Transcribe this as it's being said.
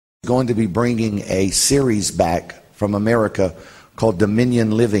going to be bringing a series back from America called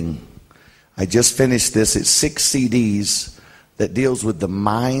Dominion Living. I just finished this. It's 6 CDs that deals with the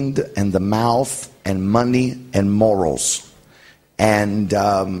mind and the mouth and money and morals. And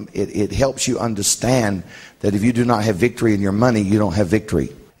it helps you understand that if you do not have victory in your money, you don't have victory.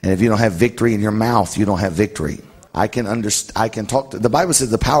 And if you don't have victory in your mouth, you don't have victory. I can talk to, the Bible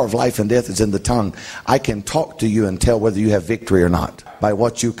says the power of life and death is in the tongue. I can talk to you and tell whether you have victory or not by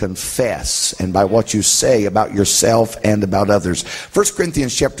what you confess and by what you say about yourself and about others. 1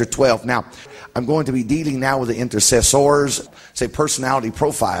 Corinthians chapter 12. Now, I'm going to be dealing now with the intercessors, say personality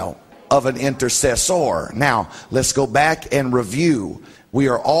profile of an intercessor. Now, let's go back and review. We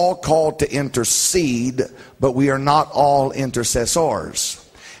are all called to intercede, but we are not all intercessors.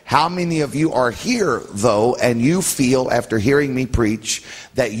 How many of you are here, though, and you feel, after hearing me preach,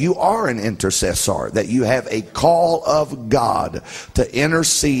 that you are an intercessor, that you have a call of God to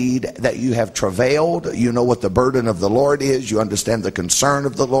intercede, that you have travailed, you know what the burden of the Lord is, you understand the concern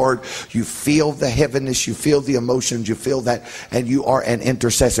of the Lord, you feel the heaviness, you feel the emotions, you feel that, and you are an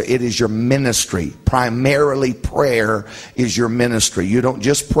intercessor. It is your ministry. Primarily, prayer is your ministry. You don't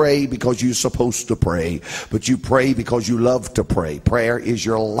just pray because you're supposed to pray, but you pray because you love to pray. Prayer is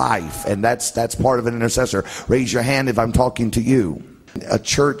your life, and that's part of an intercessor. Raise your hand if I'm talking to you. A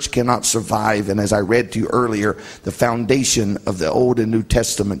church cannot survive, and as I read to you earlier, the foundation of the Old and New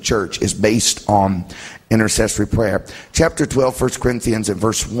Testament church is based on intercessory prayer. Chapter 12, 1 Corinthians, and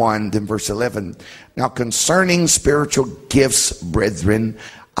verse 1, then verse 11. Now concerning spiritual gifts, brethren,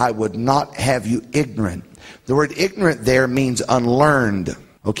 I would not have you ignorant. The word ignorant there means unlearned,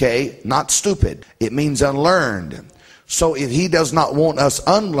 okay? Not stupid. It means unlearned. So if he does not want us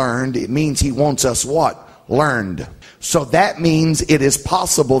unlearned, it means he wants us what? Learned. So that means it is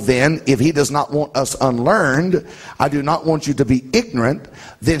possible then, if he does not want us unlearned, I do not want you to be ignorant,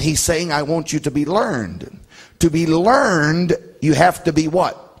 then he's saying I want you to be learned. To be learned, you have to be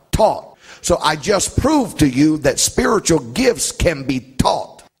what? Taught. So I just proved to you that spiritual gifts can be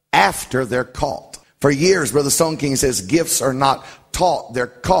taught after they're caught. For years, Brother Stone King says gifts are not taught, they're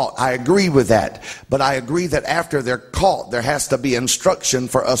caught. I agree with that. But I agree that after they're caught, there has to be instruction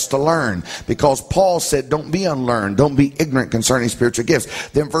for us to learn. Because Paul said, don't be unlearned, don't be ignorant concerning spiritual gifts.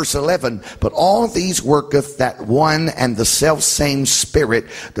 Then verse 11, but all these worketh that one and the selfsame Spirit,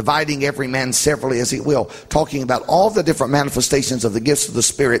 dividing every man severally as he will. Talking about all the different manifestations of the gifts of the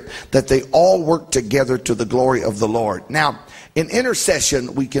Spirit, that they all work together to the glory of the Lord. Now, in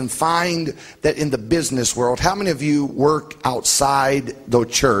intercession, we can find that in the business world. How many of you work outside the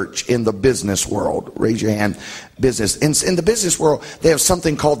church in the business world? Raise your hand. Business. In the business world, they have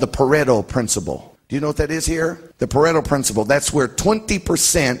something called the Pareto principle. Do you know what that is here? The Pareto principle. That's where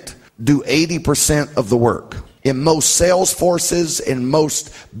 20% do 80% of the work. In most sales forces, in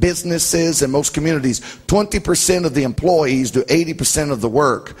most businesses, in most communities, 20% of the employees do 80% of the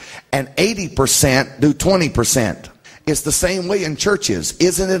work, and 80% do 20%. It's the same way in churches.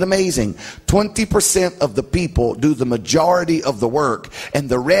 Isn't it amazing? 20% of the people do the majority of the work, and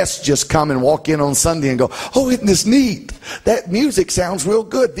the rest just come and walk in on Sunday and go, oh, isn't this neat? That music sounds real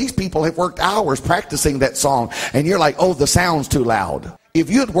good. These people have worked hours practicing that song, and you're like, oh, the sound's too loud.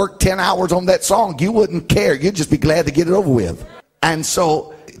 If you had worked 10 hours on that song, you wouldn't care. You'd just be glad to get it over with. And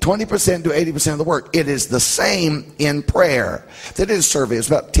so 20% to 80% of the work. It is the same in prayer. They did a survey, it was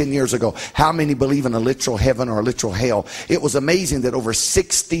about 10 years ago. How many believe in a literal heaven or a literal hell? It was amazing that over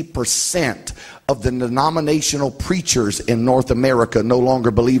 60% of the denominational preachers in North America no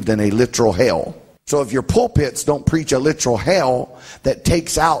longer believed in a literal hell. So if your pulpits don't preach a literal hell, that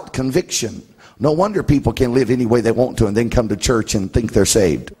takes out conviction. No wonder people can live any way they want to and then come to church and think they're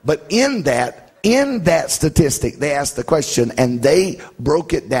saved. But in that statistic, they asked the question, and they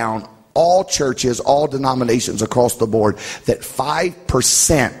broke it down, all churches, all denominations across the board, that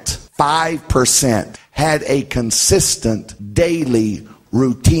 5% had a consistent daily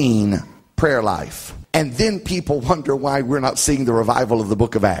routine prayer life. And then people wonder why we're not seeing the revival of the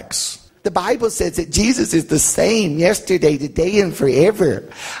book of Acts. The Bible says that Jesus is the same yesterday, today, and forever.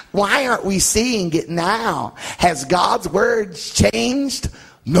 Why aren't we seeing it now? Has God's word changed?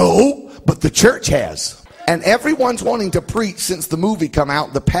 No, but the church has. And everyone's wanting to preach since the movie come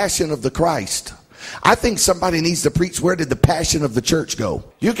out, The Passion of the Christ. I think somebody needs to preach, where did the passion of the church go?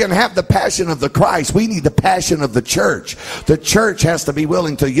 You can have the passion of the Christ. We need the passion of the church. The church has to be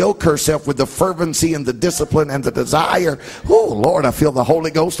willing to yoke herself with the fervency and the discipline and the desire. Oh, Lord, I feel the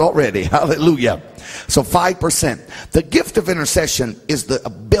Holy Ghost already. Hallelujah. So 5%. The gift of intercession is the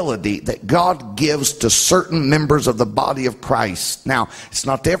ability that God gives to certain members of the body of Christ. Now, it's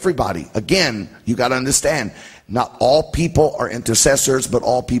not to everybody. Again, you got to understand, Not all people are intercessors, but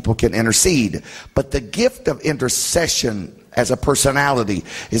all people can intercede. But the gift of intercession as a personality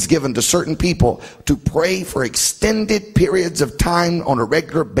is given to certain people to pray for extended periods of time on a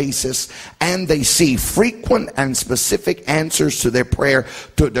regular basis, and they see frequent and specific answers to their prayer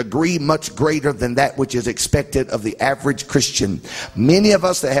to a degree much greater than that which is expected of the average Christian. Many of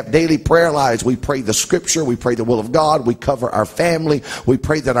us that have daily prayer lives, we pray the scripture, we pray the will of God, we cover our family, we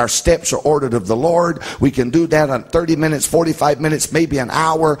pray that our steps are ordered of the Lord. We can do that in 30 minutes, 45 minutes, maybe an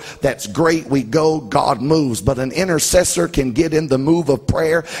hour. That's great. We go, God moves. But an intercessor can get in the move of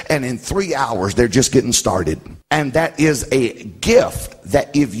prayer, and in 3 hours they're just getting started. And that is a gift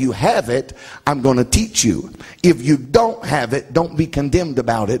that if you have it, I'm going to teach you. If you don't have it, don't be condemned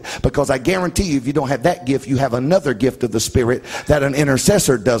about it, because I guarantee you, if you don't have that gift, you have another gift of the Spirit that an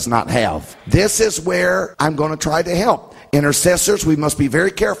intercessor does not have. This is where I'm going to try to help. Intercessors, we must be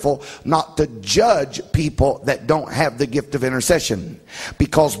very careful not to judge people that don't have the gift of intercession,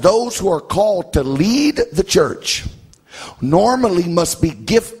 because those who are called to lead the church normally must be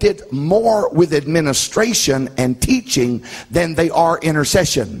gifted more with administration and teaching than they are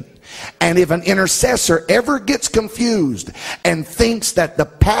intercession. And if an intercessor ever gets confused and thinks that the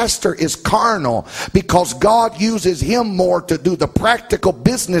pastor is carnal because God uses him more to do the practical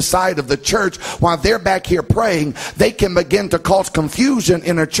business side of the church while they're back here praying, they can begin to cause confusion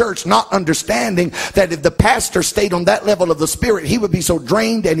in a church, not understanding that if the pastor stayed on that level of the Spirit, he would be so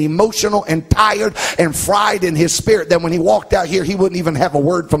drained and emotional and tired and fried in his spirit that when he walked out here, he wouldn't even have a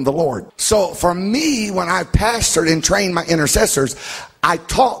word from the Lord. So for me, when I pastored and trained my intercessors, I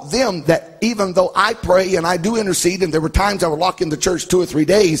taught them that even though I pray and I do intercede, and there were times I would lock in the church 2 or 3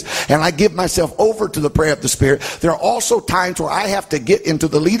 days and I give myself over to the prayer of the Spirit, there are also times where I have to get into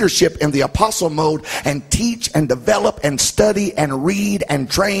the leadership and the apostle mode and teach and develop and study and read and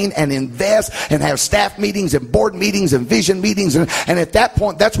train and invest and have staff meetings and board meetings and vision meetings. And at that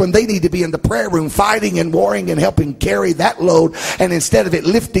point, that's when they need to be in the prayer room fighting and warring and helping carry that load. And instead of it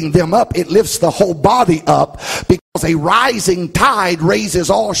lifting them up, it lifts the whole body up, because a rising tide raises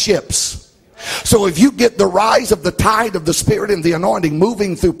all ships. So if you get the rise of the tide of the Spirit and the anointing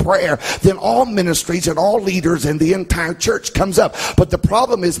moving through prayer, then all ministries and all leaders and the entire church comes up. But the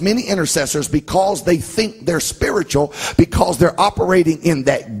problem is, many intercessors, because they think they're spiritual, because they're operating in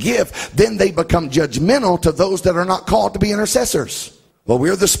that gift, then they become judgmental to those that are not called to be intercessors. Well,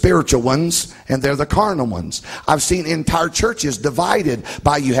 we're the spiritual ones and they're the carnal ones. I've seen entire churches divided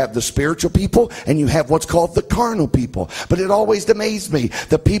by, you have the spiritual people and you have what's called the carnal people. But it always amazed me.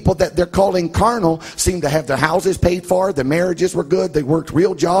 The people that they're calling carnal seem to have their houses paid for, their marriages were good, they worked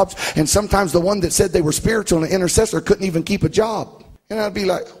real jobs, and sometimes the one that said they were spiritual and an intercessor couldn't even keep a job. And I'd be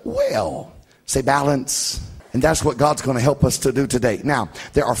like, well, say balance. And that's what God's going to help us to do today. Now,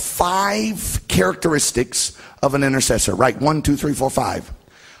 there are 5 characteristics of an intercessor, right? 1, 2, 3, 4, 5.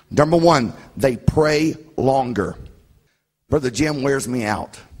 Number 1, they pray longer. Brother Jim wears me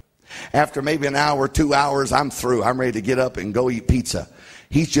out. After maybe an hour, 2 hours, I'm through. I'm ready to get up and go eat pizza.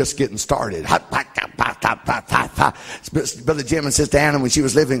 He's just getting started. Brother Jim and Sister Anna, when she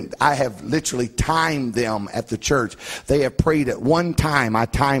was living, I have literally timed them at the church. They have prayed at one time. I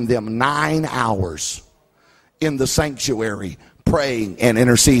timed them 9 hours in the sanctuary, praying and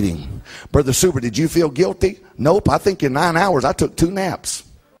interceding. Brother Super, did you feel guilty? Nope. I think in 9 hours I took 2 naps.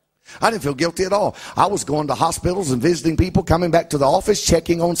 I didn't feel guilty at all. I was going to hospitals and visiting people, coming back to the office,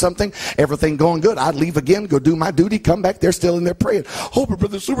 checking on something, everything going good. I'd leave again, go do my duty, come back, they're still in there praying. Oh, but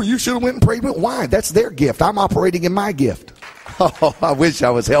Brother Super, you should have went and prayed. Why? That's their gift. I'm operating in my gift. Oh, I wish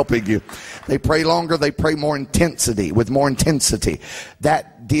I was helping you. They pray longer. They pray more intensity, with more intensity. That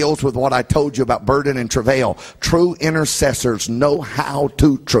deals with what I told you about burden and travail. True intercessors know how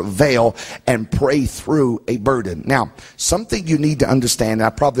to travail and pray through a burden. Now, something you need to understand, and I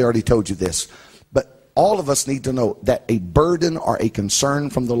probably already told you this, but all of us need to know that a burden or a concern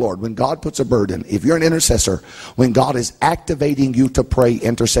from the Lord, when God puts a burden, if you're an intercessor, when God is activating you to pray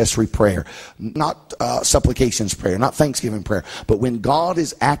intercessory prayer, not supplications prayer, not thanksgiving prayer, but when God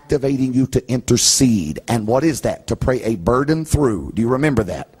is activating you to intercede, and what is that? To pray a burden through. Do you remember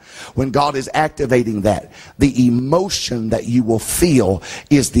that? When God is activating that, the emotion that you will feel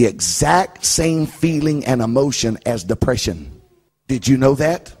is the exact same feeling and emotion as depression. Did you know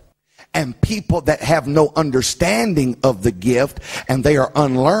that? And people that have no understanding of the gift and they are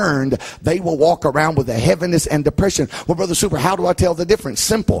unlearned, they will walk around with a heaviness and depression. Well, Brother Super, how do I tell the difference?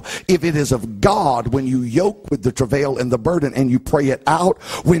 Simple. If it is of God, when you yoke with the travail and the burden and you pray it out,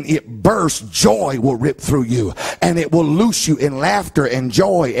 when it bursts, joy will rip through you, and it will loose you in laughter and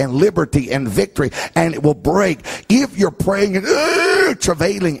joy and liberty and victory, and it will break. If you're praying and you're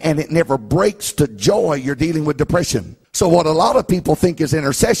travailing and it never breaks to joy, you're dealing with depression. So what a lot of people think is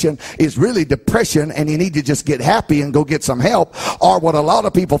intercession is really depression, and you need to just get happy and go get some help. Or what a lot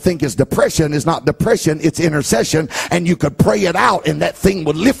of people think is depression is not depression, it's intercession, and you could pray it out and that thing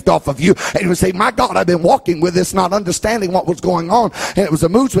would lift off of you, and you would say, my God, I've been walking with this, not understanding what was going on, and it was a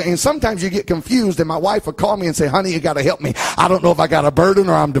mood swing. And sometimes you get confused, and my wife would call me and say, honey, you got to help me. I don't know if I got a burden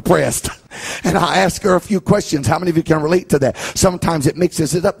or I'm depressed. And I ask her a few questions. How many of you can relate to that? Sometimes it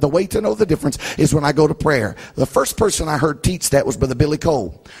mixes it up. The way to know the difference is when I go to prayer. The first person I heard teach that was Brother Billy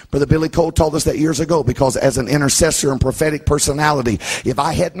Cole. Brother Billy Cole told us that years ago, because as an intercessor and prophetic personality, if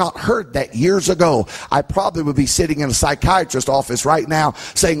I had not heard that years ago, I probably would be sitting in a psychiatrist's office right now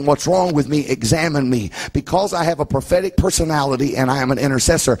saying, what's wrong with me? Examine me. Because I have a prophetic personality and I am an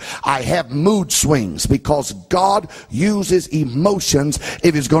intercessor, I have mood swings, because God uses emotions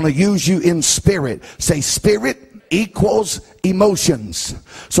if he's going to use you in spirit. Say, spirit equals emotions.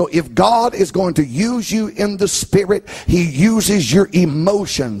 So if God is going to use you in the spirit, he uses your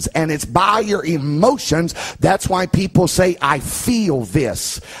emotions, and it's by your emotions. That's why people say, I feel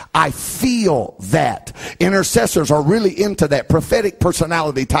this, I feel that. Intercessors are really into that. Prophetic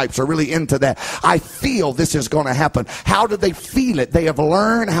personality types are really into that. I feel this is going to happen. How do they feel it? They have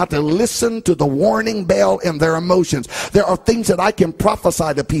learned how to listen to the warning bell in their emotions. There are things that I can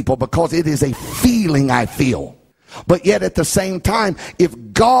prophesy to people because it is a feeling I feel. But yet at the same time, if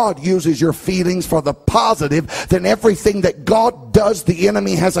God uses your feelings for the positive, then everything that God does, the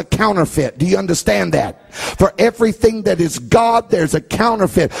enemy has a counterfeit. Do you understand that? For everything that is God, there's a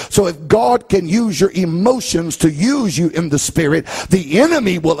counterfeit. So if God can use your emotions to use you in the spirit, the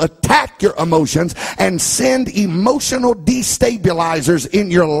enemy will attack your emotions and send emotional destabilizers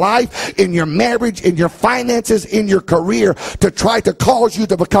in your life, in your marriage, in your finances, in your career, to try to cause you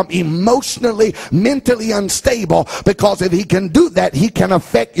to become emotionally, mentally unstable. Because if he can do that, he can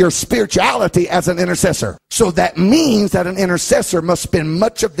affect your spirituality as an intercessor. So that means that an intercessor must spend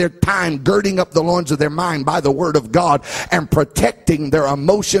much of their time girding up the loins of their mind by the word of God and protecting their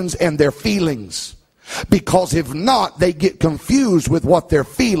emotions and their feelings. Because if not, they get confused with what they're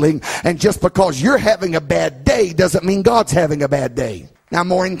feeling, and just because you're having a bad day doesn't mean God's having a bad day. Now,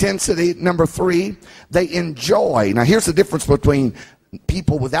 more intensity. Number 3, they enjoy. Now, here's the difference between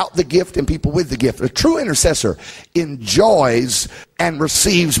people without the gift and people with the gift. A true intercessor enjoys and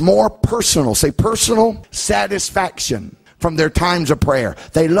receives more personal, say personal satisfaction from their times of prayer.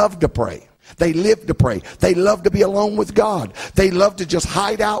 They love to pray. They live to pray. They love to be alone with God. They love to just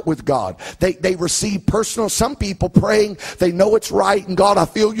hide out with God. They receive personal. Some people praying, they know it's right, and God, I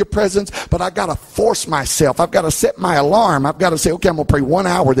feel your presence, but I got to force myself. I've got to set my alarm. I've got to say, okay, I'm going to pray 1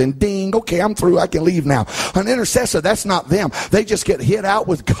 hour, then ding, okay, I'm through, I can leave now. An intercessor, that's not them. They just get hit out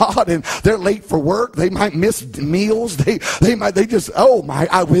with God, and they're late for work. They might miss meals. They just, oh my,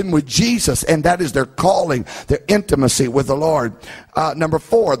 I win with Jesus, and that is their calling, their intimacy with the Lord. Number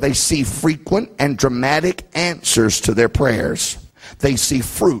 4, they see frequent and dramatic answers to their prayers. They see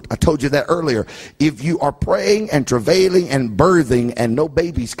fruit. I told you that earlier. If you are praying and travailing and birthing and no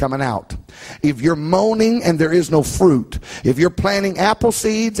babies coming out, if you're moaning and there is no fruit, if you're planting apple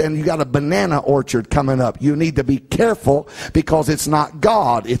seeds and you got a banana orchard coming up, you need to be careful, because it's not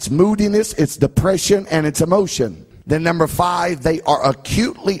God. It's moodiness, it's depression, and it's emotion. Then number 5, they are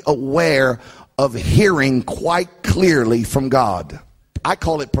acutely aware of hearing quite clearly from God. I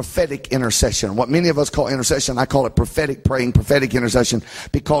call it prophetic intercession. What many of us call intercession, I call it prophetic praying, prophetic intercession,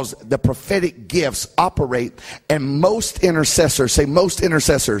 because the prophetic gifts operate, and most intercessors, say most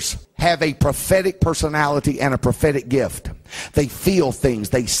intercessors, have a prophetic personality and a prophetic gift. They feel things,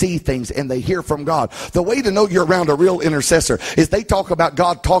 they see things, and they hear from God. The way to know you're around a real intercessor is they talk about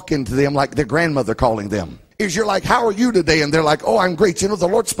God talking to them like their grandmother calling them. Is you're like, how are you today? And they're like, oh, I'm great. You know, the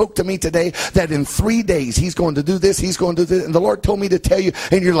Lord spoke to me today that in 3 days he's going to do this, he's going to do this, and the Lord told me to tell you.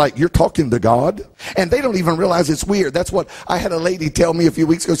 And you're like, you're talking to God? And they don't even realize it's weird. That's what I had a lady tell me a few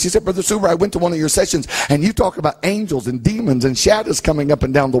weeks ago. She said, Brother Suber, I went to one of your sessions and you talk about angels and demons and shadows coming up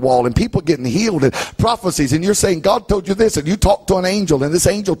and down the wall and people getting healed and prophecies, and you're saying God told you this, and you talked to an angel and this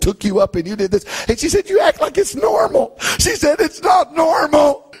angel took you up and you did this. And she said, you act like it's normal. She said, it's not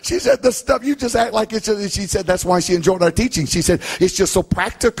normal. She said, the stuff you just act like it's, she said, that's why she enjoyed our teaching. She said, it's just so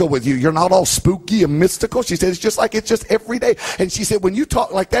practical with you. You're not all spooky and mystical. She said, it's just like, it's just every day. And she said, when you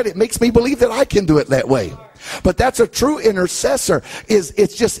talk like that, it makes me believe that I can do it that way. But that's a true intercessor.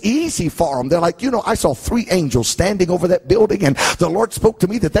 It's just easy for them. They're like, you know, I saw 3 angels standing over that building, and the Lord spoke to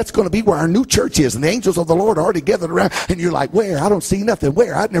me that that's going to be where our new church is, and the angels of the Lord are already gathered around. And you're like, where? I don't see nothing.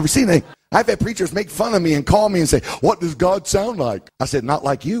 Where? I've never seen anything. I've had preachers make fun of me and call me and say, what does God sound like? I said, not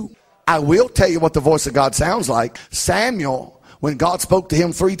like you. I will tell you what the voice of God sounds like. Samuel When God spoke to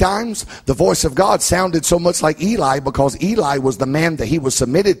him 3 times, the voice of God sounded so much like Eli because Eli was the man that he was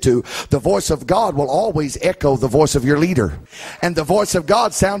submitted to. The voice of God will always echo the voice of your leader. And the voice of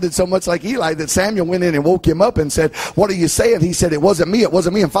God sounded so much like Eli that Samuel went in and woke him up and said, what are you saying? He said, it wasn't me.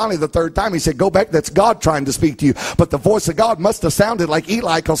 And finally the 3rd time he said, go back. That's God trying to speak to you. But the voice of God must have sounded like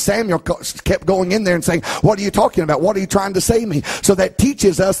Eli because Samuel kept going in there and saying, what are you talking about? What are you trying to say to me? So that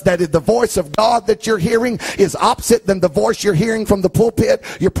teaches us that if the voice of God that you're hearing is opposite than the voice you're hearing from the pulpit,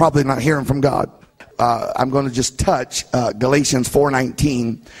 you're probably not hearing from God. I'm going to just touch Galatians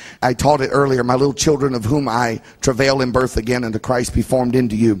 4:19. I taught it earlier. My little children, of whom I travail in birth again unto Christ be formed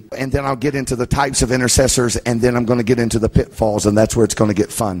into you. And then I'll get into the types of intercessors, and then I'm going to get into the pitfalls, and that's where it's going to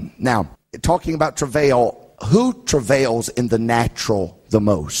get fun. Now, talking about travail, who travails in the natural the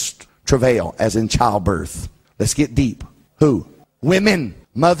most? Travail, as in childbirth. Let's get deep. Who? Women,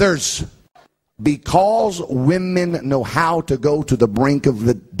 mothers. Because women know how to go to the brink of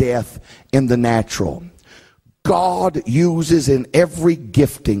the death in the natural, God uses in every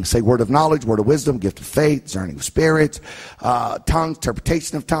gifting, say word of knowledge, word of wisdom, gift of faith, discerning of spirits, tongues,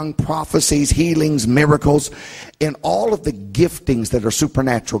 interpretation of tongue, prophecies, healings, miracles. In all of the giftings that are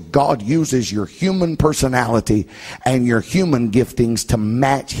supernatural, God uses your human personality and your human giftings to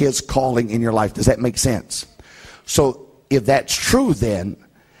match his calling in your life. Does that make sense? So if that's true, then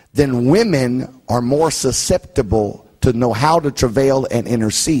women are more susceptible to know how to travail and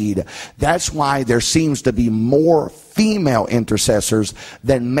intercede. That's why there seems to be more female intercessors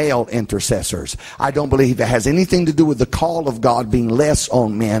than male intercessors. I don't believe it has anything to do with the call of God being less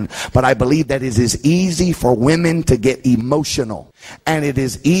on men, but I believe that it is easy for women to get emotional. And it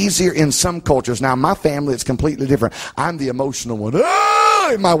is easier in some cultures. Now, my family is completely different. I'm the emotional one. Oh!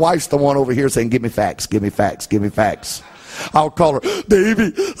 And my wife's the one over here saying, give me facts, give me facts, give me facts. I'll call her,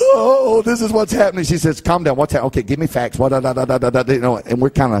 baby, oh, this is what's happening. She says, calm down, what's happening? Okay, give me facts. What, you know, and we're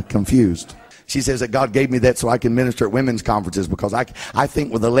kind of confused. She says that God gave me that so I can minister at women's conferences because I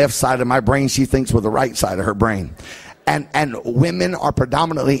think with the left side of my brain, she thinks with the right side of her brain. And women are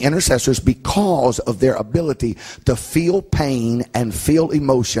predominantly intercessors because of their ability to feel pain and feel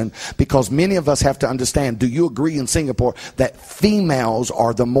emotion, because many of us have to understand, do you agree in Singapore, that females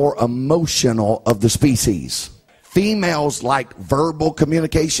are the more emotional of the species? Females like verbal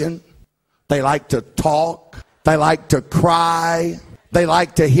communication. They like to talk. They like to cry. They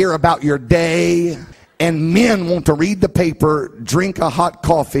like to hear about your day. And men want to read the paper, drink a hot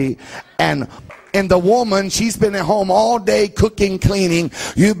coffee, and the woman, she's been at home all day cooking, cleaning.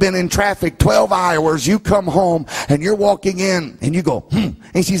 You've been in traffic 12 hours. You come home and you're walking in and you go,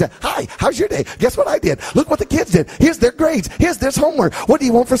 And she said, hi, how's your day? Guess what I did? Look what the kids did. Here's their grades. Here's this homework. What do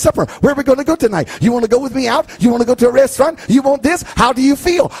you want for supper? Where are we going to go tonight? You want to go with me out? You want to go to a restaurant? You want this? How do you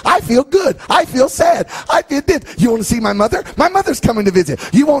feel? I feel good. I feel sad. I feel this. You want to see my mother? My mother's coming to visit.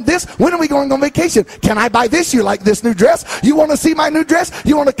 You want this? When are we going on vacation? Can I buy this? You like this new dress? You want to see my new dress?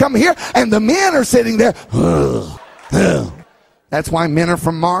 You want to come here? And the men are sitting there. That's why men are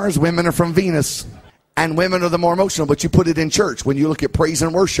from Mars, women are from Venus. And women are the more emotional, but you put it in church. When you look at praise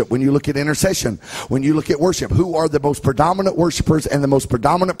and worship, when you look at intercession, when you look at worship, who are the most predominant worshipers and the most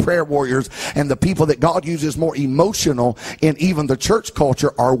predominant prayer warriors and the people that God uses more emotional in even the church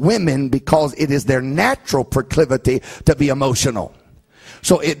culture are women, because it is their natural proclivity to be emotional.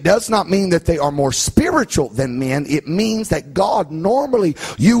 So it does not mean that they are more spiritual than men. It means that God normally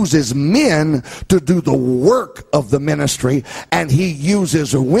uses men to do the work of the ministry, and he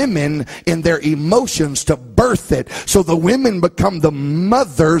uses women in their emotions to birth it. So the women become the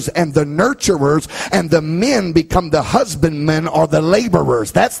mothers and the nurturers, and the men become the husbandmen or the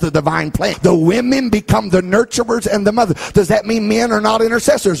laborers. That's the divine plan. The women become the nurturers and the mothers. Does that mean men are not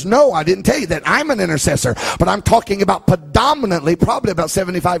intercessors? No, I didn't tell you that. I'm an intercessor, but I'm talking about predominantly, probably about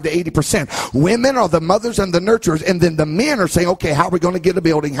 75 to 80%. Women are the mothers and the nurturers, and then the men are saying, okay, how are we going to get a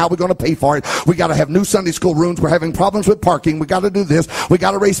building? How are we going to pay for it? We got to have new Sunday school rooms. We're having problems with parking. We got to do this. We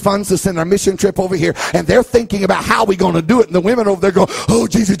got to raise funds to send our mission trip over here. And they're thinking about how we going to do it. And the women over there go, oh,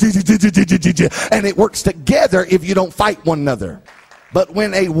 Jesus, Jesus, Jesus, Jesus, Jesus. And it works together if you don't fight one another. But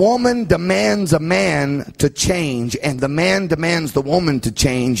when a woman demands a man to change and the man demands the woman to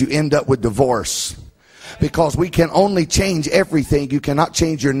change, you end up with divorce. Because we can only change everything. You cannot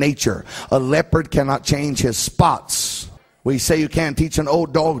change your nature. A leopard cannot change his spots. We say you can't teach an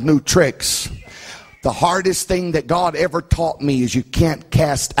old dog new tricks. The hardest thing that God ever taught me is you can't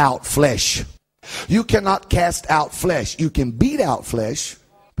cast out flesh. You cannot cast out flesh. You can beat out flesh,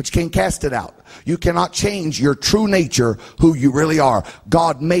 but you can't cast it out. You cannot change your true nature, who you really are.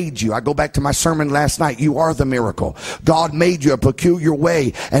 God made you. I go back to my sermon last night. You are the miracle. God made you a peculiar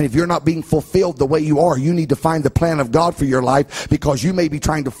way. And if you're not being fulfilled the way you are, you need to find the plan of God for your life, because you may be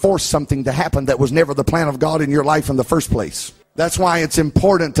trying to force something to happen that was never the plan of God in your life in the first place. That's why it's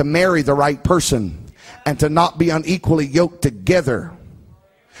important to marry the right person and to not be unequally yoked together.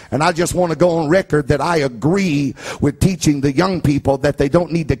 And I just want to go on record that I agree with teaching the young people that they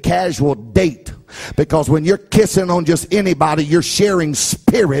don't need to casual date, because when you're kissing on just anybody, you're sharing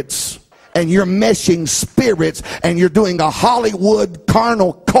spirits and you're meshing spirits and you're doing a Hollywood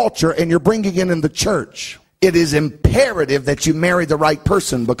carnal culture and you're bringing it in the church. It is imperative that you marry the right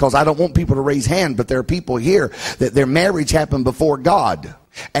person, because I don't want people to raise hand, but there are people here that their marriage happened before God.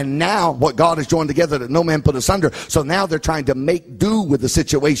 And now what God has joined together, that no man put asunder. So now they're trying to make do with the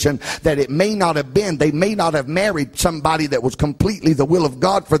situation that it may not have been. They may not have married somebody that was completely the will of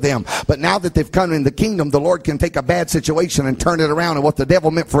God for them. But now that they've come in the kingdom, the Lord can take a bad situation and turn it around. And what the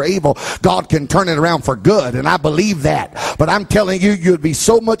devil meant for evil, God can turn it around for good. And I believe that. But I'm telling you, you'd be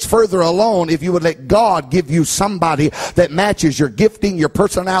so much further alone if you would let God give you somebody that matches your gifting, your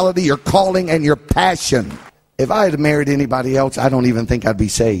personality, your calling, and your passion. If I had married anybody else, I don't even think I'd be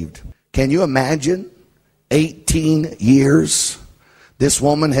saved. Can you imagine? 18 years. This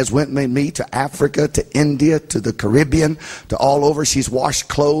woman has went with me to Africa, to India, to the Caribbean, to all over. She's washed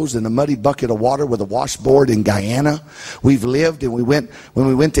clothes in a muddy bucket of water with a washboard in Guyana. We've lived, and when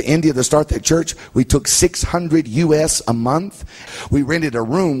we went to India to start that church, we took $600 US a month. We rented a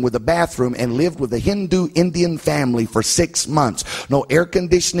room with a bathroom and lived with a Hindu Indian family for 6 months. No air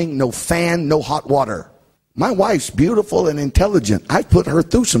conditioning, no fan, no hot water. My wife's beautiful and intelligent. I put her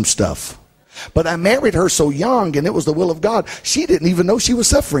through some stuff. But I married her so young, and it was the will of God. She didn't even know she was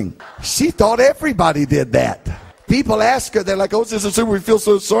suffering. She thought everybody did that. People ask her, they're like, oh, Sister, we feel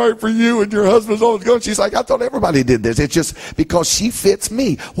so sorry for you and your husband's always gone. She's like, I thought everybody did this. It's just because she fits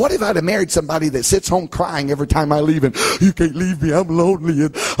me. What if I'd have married somebody that sits home crying every time I leave, and you can't leave me, I'm lonely,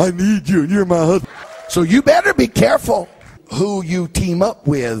 and I need you, and you're my husband. So you better be careful who you team up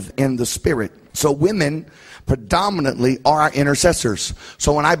with in the spirit. So women predominantly are our intercessors.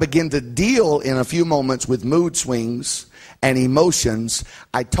 So when I begin to deal in a few moments with mood swings and emotions,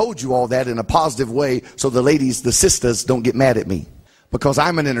 I told you all that in a positive way, so the ladies, the sisters, don't get mad at me, because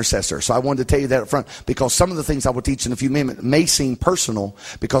I'm an intercessor. So I wanted to tell you that up front, because some of the things I will teach in a few minutes may seem personal,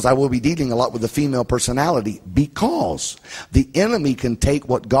 because I will be dealing a lot with the female personality, because the enemy can take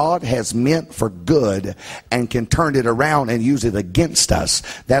what God has meant for good and can turn it around and use it against us.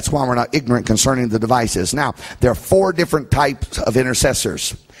 That's why we're not ignorant concerning the devices. Now, there are 4 different types of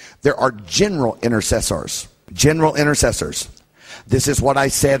intercessors. There are general intercessors. General intercessors. This is what I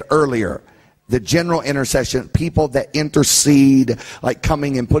said earlier. The general intercession, people that intercede, like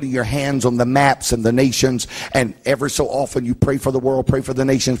coming and putting your hands on the maps and the nations, and ever so often you pray for the world, pray for the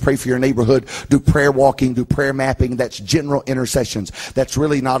nations, pray for your neighborhood, do prayer walking, do prayer mapping. That's general intercessions. That's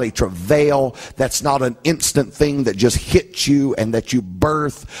really not a travail. That's not an instant thing that just hits you and that you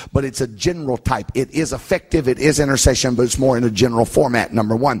birth, but it's a general type. It is effective. It is intercession, but it's more in a general format,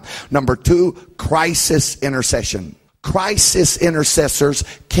 number 1. Number 2, crisis intercession. Crisis intercessors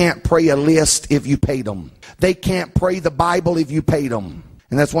can't pray a list if you paid them. They can't pray the Bible if you paid them.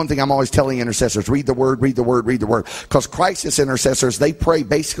 And that's one thing I'm always telling intercessors. Read the word, read the word, read the word. Because crisis intercessors, they pray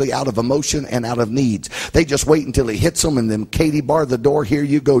basically out of emotion and out of needs. They just wait until it hits them, and then Katie bar the door, here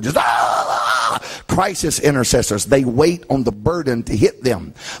you go. Just crisis intercessors, they wait on the burden to hit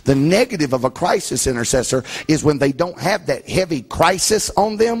them. The negative of a crisis intercessor is when they don't have that heavy crisis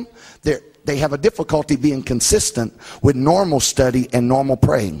on them, they have a difficulty being consistent with normal study and normal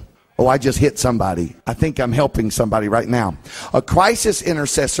praying. Oh, I just hit somebody. I think I'm helping somebody right now. A crisis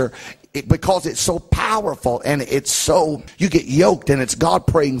intercessor, because it's so powerful and it's so, you get yoked and it's God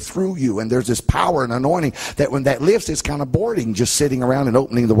praying through you, and there's this power and anointing that when that lifts, it's kind of boring just sitting around and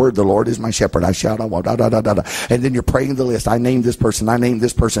opening the word. The Lord is my shepherd, I shout, I walk, da, da, da, da, da. And then you're praying the list. I named this person, I named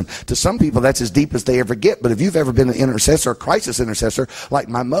this person. To some people, that's as deep as they ever get. But if you've ever been an intercessor, a crisis intercessor, like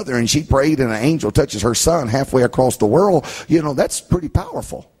my mother, and she prayed and an angel touches her son halfway across the world, you know, that's pretty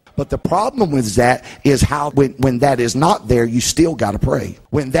powerful. But the problem with that is how when that is not there, you still got to pray.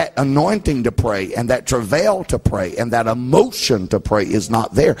 When that anointing to pray and that travail to pray and that emotion to pray is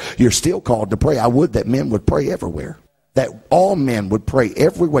not there, you're still called to pray. I would that men would pray everywhere. That all men would pray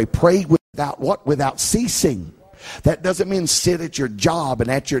everywhere. Pray without what? Without ceasing. That doesn't mean sit at your job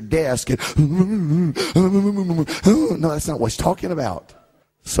and at your desk and no, that's not what he's talking about.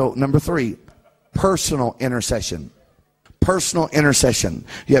 So number 3, personal intercession. personal intercession.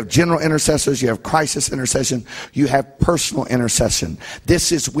 You have general intercessors, you have crisis intercession, you have personal intercession.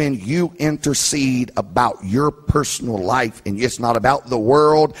 This is when you intercede about your personal life, and it's not about the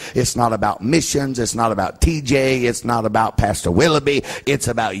world, it's not about missions, it's not about TJ, it's not about Pastor Willoughby, it's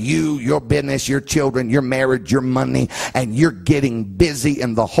about you, your business, your children, your marriage, your money, and you're getting busy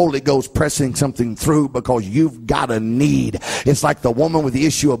and the Holy Ghost pressing something through because you've got a need. It's like the woman with the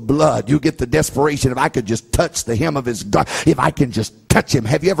issue of blood. You get the desperation, if I could just touch the hem of his garment, if I can just touch him.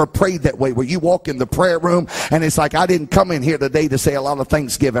 Have you ever prayed that way, where you walk in the prayer room and it's like, I didn't come in here today to say a lot of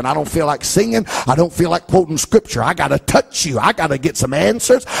Thanksgiving. I don't feel like singing. I don't feel like quoting scripture. I got to touch you. I got to get some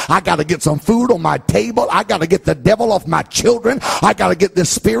answers. I got to get some food on my table. I got to get the devil off my children. I got to get the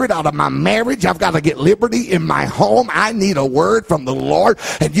spirit out of my marriage. I've got to get liberty in my home. I need a word from the Lord.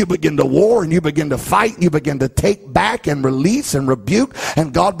 And you begin to war and you begin to fight and you begin to take back and release and rebuke,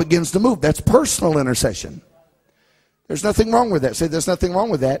 and God begins to move. That's personal intercession. There's nothing wrong with that. Say, there's nothing wrong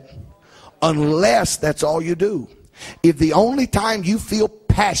with that, unless that's all you do. If the only time you feel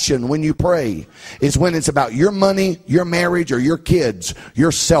passion when you pray is when it's about your money, your marriage, or your kids,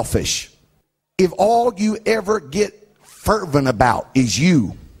 you're selfish. If all you ever get fervent about is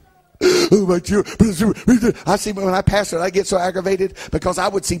you, I see when I pastored, I get so aggravated because I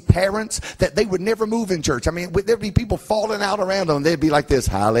would see parents that they would never move in church. I mean, there'd be people falling out around them. They'd be like this,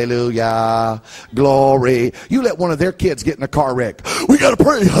 hallelujah, glory. You let one of their kids get in a car wreck. We got to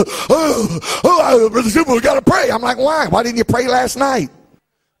pray. We got to pray. I'm like, why? Why didn't you pray last night?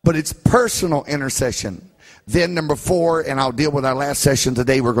 But it's personal intercession. Then number 4, and I'll deal with our last session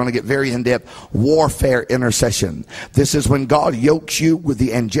today. We're going to get very in-depth. Warfare intercession. This is when God yokes you with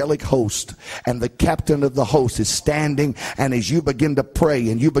the angelic host, and the captain of the host is standing, and as you begin to pray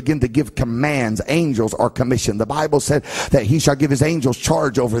and you begin to give commands, angels are commissioned. The Bible said that he shall give his angels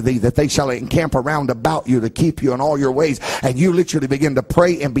charge over thee, that they shall encamp around about you to keep you in all your ways. And you literally begin to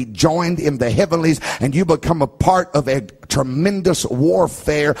pray and be joined in the heavenlies, and you become a part of a tremendous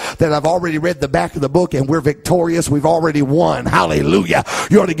warfare that I've already read the back of the book, and we're victorious. We've already won. Hallelujah.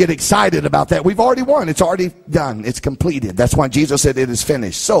 You ought to get excited about that. We've already won. It's already done. It's completed. That's why Jesus said it is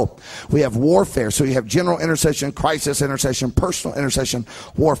finished. So we have warfare. So you have general intercession, crisis intercession, personal intercession,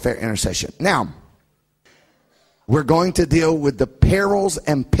 warfare intercession. Now, we're going to deal with the perils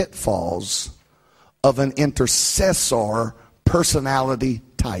and pitfalls of an intercessor personality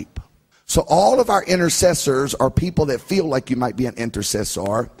type. So all of our intercessors are people that feel like you might be an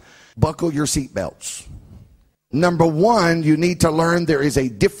intercessor. Buckle your seatbelts. Number 1, you need to learn there is a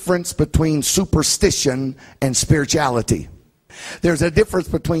difference between superstition and spirituality. There's a difference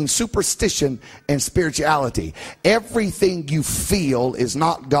between superstition and spirituality. Everything you feel is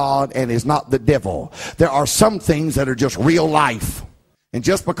not God and is not the devil. There are some things that are just real life. And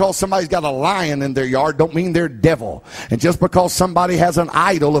just because somebody's got a lion in their yard don't mean they're devil. And just because somebody has an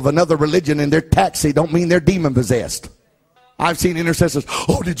idol of another religion in their taxi don't mean they're demon possessed. I've seen intercessors,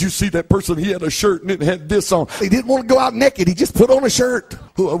 oh, did you see that person? He had a shirt and it had this on. He didn't want to go out naked. He just put on a shirt.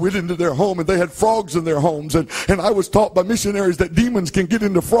 Oh, I went into their home and they had frogs in their homes. And I was taught by missionaries that demons can get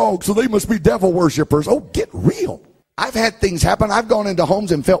into frogs, so they must be devil worshipers. Oh, get real. I've had things happen. I've gone into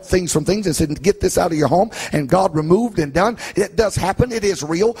homes and felt things from things and said, get this out of your home. And God removed and done. It does happen. It is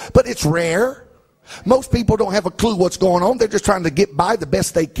real, but it's rare. Most people don't have a clue what's going on. They're just trying to get by the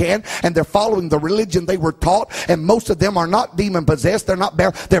best they can, and they're following the religion they were taught, and most of them are not demon possessed. They're not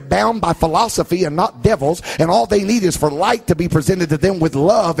bound. They're bound by philosophy and not devils, and all they need is for light to be presented to them with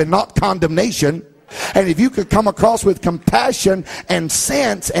love and not condemnation. And if you could come across with compassion and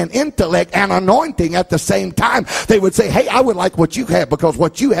sense and intellect and anointing at the same time, they would say, hey, I would like what you have, because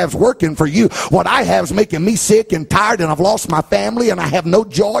what you have is working for you. What I have is making me sick and tired, and I've lost my family, and I have no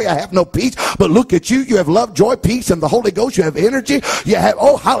joy, I have no peace. But look at you. You have love, joy, peace, and the Holy Ghost. You have energy. You have,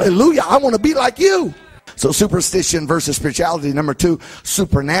 oh, hallelujah, I want to be like you. So superstition versus spirituality. Number 2,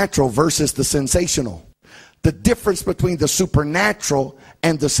 supernatural versus the sensational. The difference between the supernatural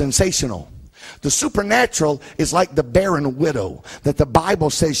and the sensational. The supernatural is like the barren widow that the Bible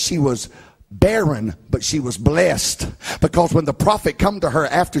says she was barren, but she was blessed, because when the prophet come to her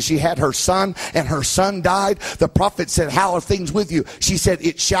after she had her son and her son died, the prophet said, how are things with you? She said,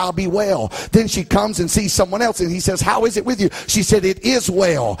 it shall be well. Then she comes and sees someone else, and he says, how is it with you? She said, it is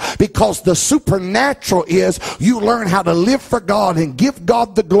well. Because the supernatural is you learn how to live for God and give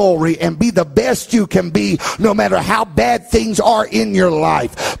God the glory and be the best you can be, no matter how bad things are in your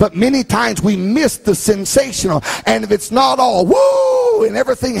life. But many times we miss the sensational, and if it's not all woo and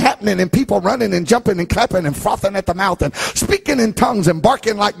everything happening and people running and jumping and clapping and frothing at the mouth and speaking in tongues and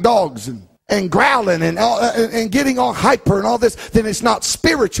barking like dogs and growling and getting all hyper and all this, then it's not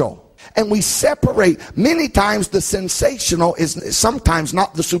spiritual. And we separate. Many times the sensational is sometimes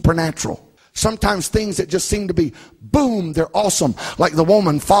not the supernatural. Sometimes things that just seem to be, boom, they're awesome. Like the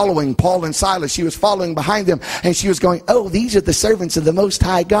woman following Paul and Silas. She was following behind them and she was going, oh, these are the servants of the Most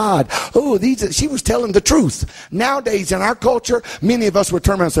High God. Oh, she was telling the truth. Nowadays in our culture, many of us would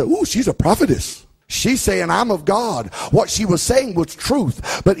turn around and say, oh, she's a prophetess. She's saying, I'm of God. What she was saying was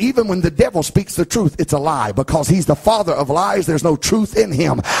truth. But even when the devil speaks the truth, it's a lie. Because he's the father of lies, there's no truth in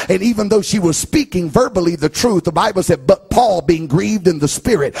him. And even though she was speaking verbally the truth, the Bible said, but Paul being grieved in the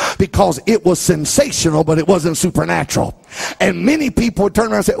spirit, because it was sensational, but it wasn't supernatural. And many people would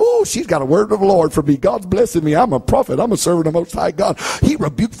turn around and say, oh, she's got a word of the Lord for me. God's blessing me. I'm a prophet. I'm a servant of the Most High God. He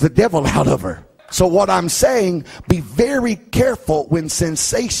rebuked the devil out of her. So what I'm saying, be very careful when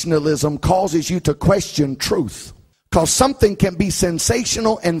sensationalism causes you to question truth. Because something can be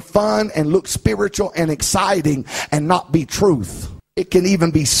sensational and fun and look spiritual and exciting and not be truth. It can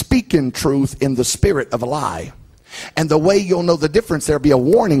even be speaking truth in the spirit of a lie. And the way you'll know the difference, there'll be a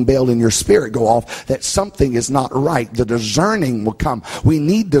warning bell in your spirit go off that something is not right. The discerning will come. We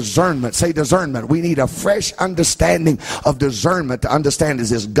need discernment. Say discernment. We need a fresh understanding of discernment to understand, is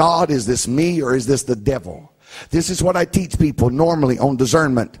this God, is this me, or is this the devil? This is what I teach people normally on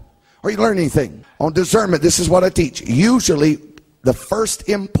discernment. Are you learning anything? On discernment, this is what I teach. Usually, the first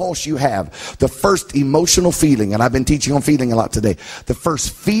impulse you have, the first emotional feeling, and I've been teaching on feeling a lot today. The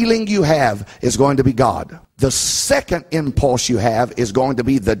first feeling you have is going to be God. The second impulse you have is going to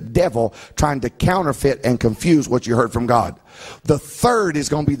be the devil trying to counterfeit and confuse what you heard from God. The third is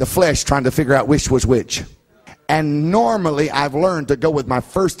going to be the flesh trying to figure out which was which. And normally I've learned to go with my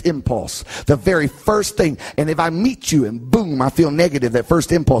first impulse, the very first thing. And if I meet you and boom, I feel negative, that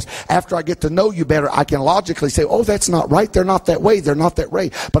first impulse. After I get to know you better, I can logically say, oh, that's not right. They're not that way. They're not that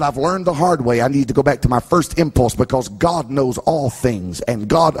way. But I've learned the hard way. I need to go back to my first impulse, because God knows all things and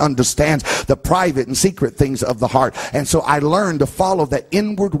God understands the private and secret things of the heart. And so I learned to follow that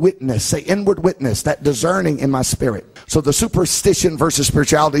inward witness, say inward witness, that discerning in my spirit. So the superstition versus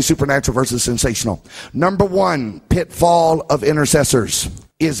spirituality, supernatural versus sensational. Number one pitfall of intercessors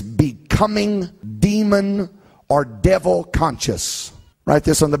is becoming demon or devil conscious. Write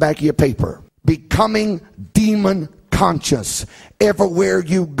this on the back of your paper. Becoming demon conscious. Everywhere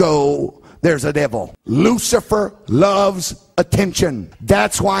you go, there's a devil. Lucifer loves attention.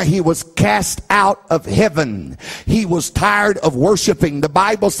 That's why he was cast out of heaven. He was tired of worshiping. The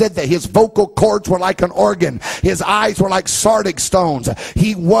Bible said that his vocal cords were like an organ. His eyes were like sardix stones.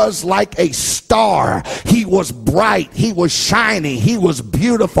 He was like a star. He was bright. He was shiny. He was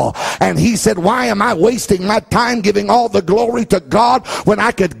beautiful. And he said, why am I wasting my time giving all the glory to God when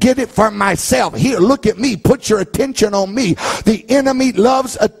I could get it for myself? Here, look at me. Put your attention on me. The enemy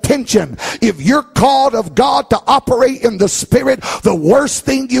loves attention. If you're called of God to operate in the Spirit, the worst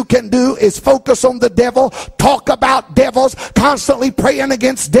thing you can do is focus on the devil, talk about devils, constantly praying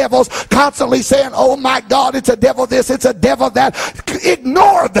against devils, constantly saying, oh my God, it's a devil this, it's a devil that.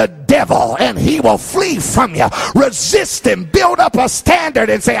 Ignore the devil and he will flee from you. Resist him. Build up a standard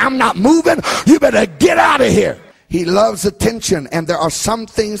and say, I'm not moving. You better get out of here. He loves attention, and there are some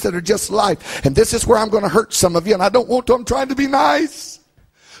things that are just life. And this is where I'm going to hurt some of you, and I don't want to. I'm trying to be nice.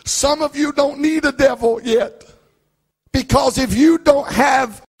 Some of you don't need a devil yet. Because if you don't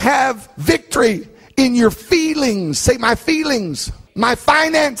have victory in your feelings, say my feelings, my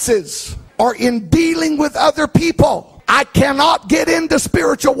finances, or in dealing with other people, I cannot get into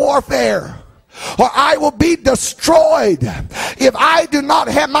spiritual warfare, or I will be destroyed. If I do not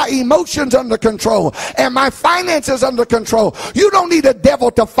have my emotions under control and my finances under control, you don't need a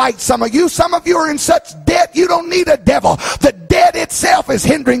devil to fight some of you. Some of you are in such debt, you don't need a devil. The debt itself is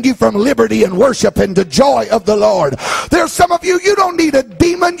hindering you from liberty and worship and the joy of the Lord. There's some of you, you don't need a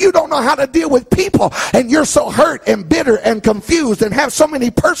demon. You don't know how to deal with people, and you're so hurt and bitter and confused and have so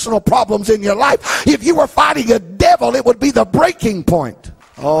many personal problems in your life. If you were fighting a devil, it would be the breaking point.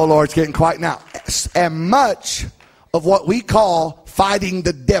 Oh, Lord, it's getting quiet now. And much of what we call fighting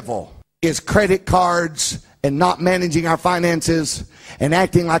the devil is credit cards and not managing our finances and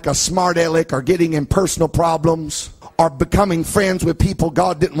acting like a smart aleck, or getting in personal problems, or becoming friends with people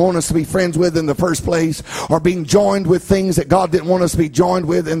God didn't want us to be friends with in the first place, or being joined with things that God didn't want us to be joined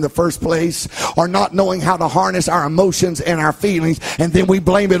with in the first place, or not knowing how to harness our emotions and our feelings, and then we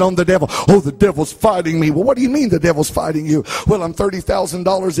blame it on the devil. Oh, the devil's fighting me. Well, what do you mean the devil's fighting you? Well, I'm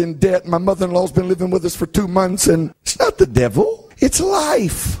 $30,000 in debt. My mother-in-law's been living with us for 2 months, and it's not the devil. It's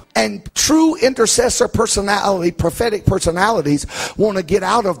life. And True intercessor personality, prophetic personalities want to get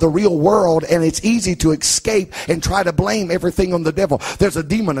out of the real world, and it's easy to escape and try to blame everything on the devil. There's a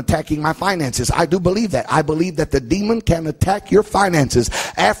demon attacking my finances. I do believe that. I believe that the demon can attack your finances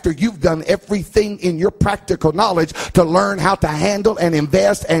after you've done everything in your practical knowledge to learn how to handle and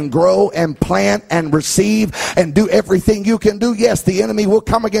invest and grow and plant and receive and do everything you can do. Yes, the enemy will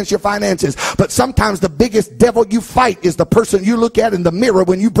come against your finances, but sometimes the biggest devil you fight is the person you look at in the mirror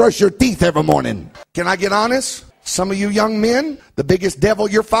when you brush your teeth every morning. Can I get honest? Some of you young men, the biggest devil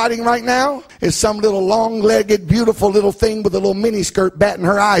you're fighting right now is some little long-legged, beautiful little thing with a little miniskirt batting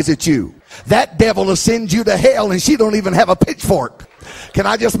her eyes at you. That devil will send you to hell, and she don't even have a pitchfork. Can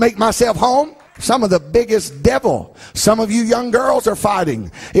I just make myself home? Some of the biggest devil some of you young girls are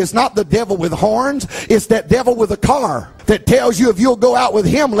fighting is not the devil with horns. It's that devil with a car that tells you if you'll go out with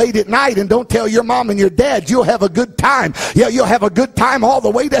him late at night and don't tell your mom and your dad, you'll have a good time. Yeah, you'll have a good time all the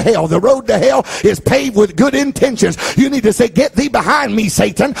way to hell. The road to hell is paved with good intentions. You need to say, get thee behind me,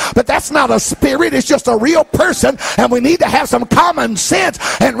 Satan. But that's not a spirit. It's just a real person. And we need to have some common sense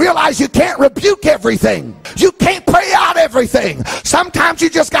and realize you can't rebuke everything. You can't pray out everything. Sometimes you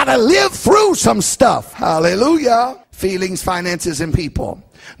just got to live through some stuff. Hallelujah. Feelings, finances, and people.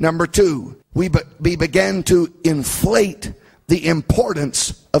 Number two, we began to inflate the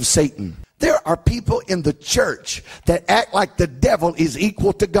importance of Satan. There are people in the church that act like the devil is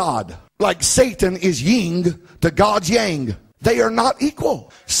equal to God. Like Satan is yin to God's yang. They are not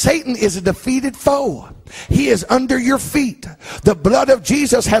equal. Satan is a defeated foe. He is under your feet. The blood of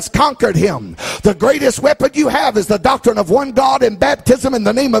Jesus has conquered him. The greatest weapon you have is the doctrine of one God and baptism in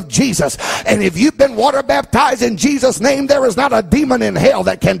the name of Jesus. And if you've been water baptized in Jesus' name, there is not a demon in hell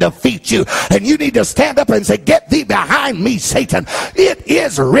that can defeat you. And you need to stand up and say, get thee behind me, Satan. It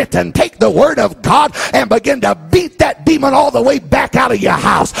is written. Take the word of God and begin to beat that demon all the way back out of your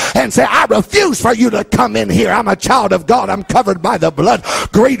house and say, I refuse for you to come in here. I'm a child of God. I'm covered by the blood.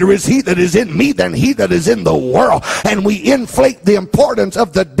 Greater is he that is in me than he that is in the world. And we inflate the importance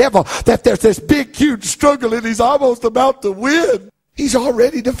of the devil, that there's this big huge struggle and he's almost about to win. He's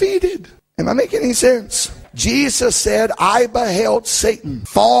already defeated. Am I making any sense? Jesus said, I beheld Satan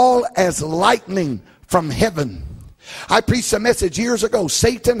fall as lightning from heaven. I preached a message years ago.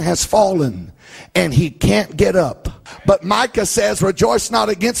 Satan has fallen and he can't get up. But Micah says, rejoice not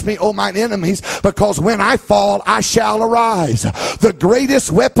against me, O mine enemies, because when I fall, I shall arise. The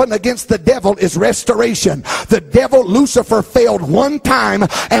greatest weapon against the devil is restoration. The devil, Lucifer, failed one time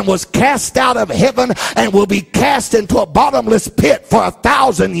and was cast out of heaven and will be cast into a bottomless pit for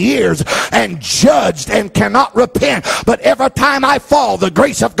 1,000 years and judged and cannot repent. But every time I fall, the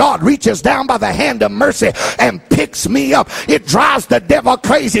grace of God reaches down by the hand of mercy and picks me up. It drives the devil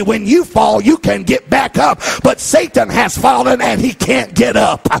crazy. When you fall, you can get back up. But Satan has fallen and he can't get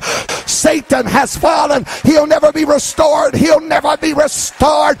up. Satan has fallen. He'll never be restored. He'll never be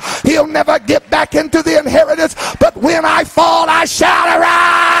restored. He'll never get back into the inheritance. But when I fall, I shall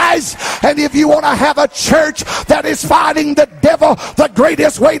arise. And if you want to have a church that is fighting the devil, the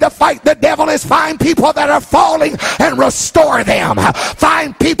greatest way to fight the devil is find people that are falling and restore them.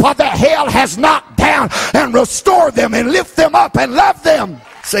 Find people that hell has knocked down and restore them and lift them up and love them.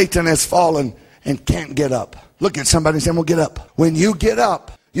 Satan has fallen and can't get up. Look at somebody and say, well, get up. When you get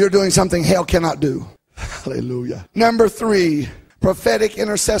up, you're doing something hell cannot do. Hallelujah. Number three, prophetic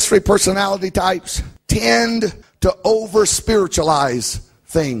intercessory personality types tend to over-spiritualize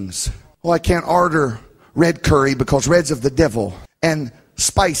things. Oh, I can't order red curry because red's of the devil. And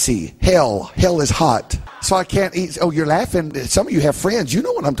spicy, hell is hot. So I can't eat. Oh, you're laughing. Some of you have friends. You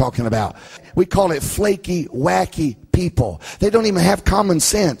know what I'm talking about. We call it flaky, wacky people. They don't even have common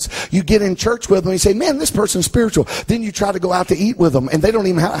sense. You get in church with them and you say, man, this person's spiritual. Then you try to go out to eat with them and they don't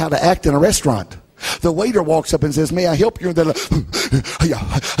even know how to act in a restaurant. The waiter walks up and says, may I help you? And they're like,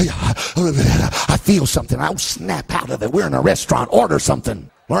 I feel something. I'll snap out of it. We're in a restaurant. Order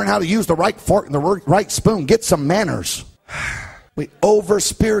something. Learn how to use the right fork and the right spoon. Get some manners. We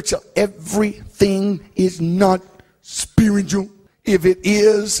over-spiritual. Everything is not spiritual. If it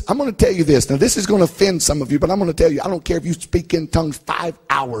is, I'm going to tell you this. Now, this is going to offend some of you, but I'm going to tell you, I don't care if you speak in tongues 5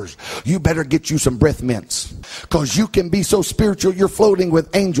 hours. You better get you some breath mints. Because you can be so spiritual, you're floating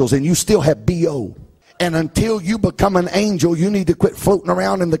with angels, and you still have B.O. And until you become an angel, you need to quit floating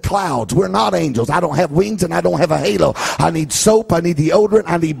around in the clouds. We're not angels. I don't have wings and I don't have a halo. I need soap, I need deodorant,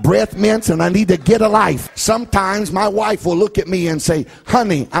 I need breath mints, and I need to get a life. Sometimes my wife will look at me and say,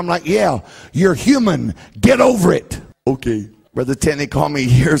 honey, I'm like, yeah, you're human. Get over it. Okay. Brother Tenney called me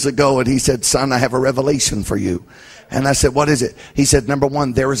years ago and he said, son, I have a revelation for you. And I said, what is it? He said, number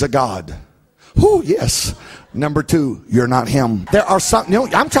one, there is a God. Oh, yes. Number two, you're not him. There are some,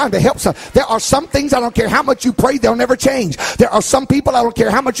 I'm trying to help some. There are some things, I don't care how much you pray, they'll never change. There are some people, I don't care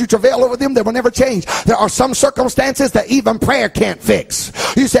how much you travail over them, they will never change. There are some circumstances that even prayer can't fix.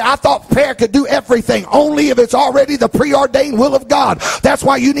 You say, I thought prayer could do everything. Only if it's already the preordained will of God. That's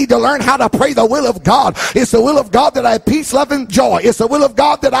why you need to learn how to pray the will of God. It's the will of God that I have peace, love, and joy. It's the will of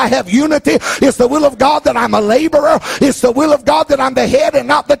God that I have unity. It's the will of God that I'm a laborer. It's the will of God that I'm the head and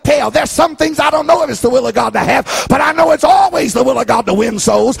not the tail. There's some things I don't know if it's the will of God to have, but I know it's always the will of God to win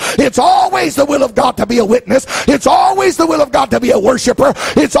souls. It's always the will of God to be a witness. It's always the will of God to be a worshiper.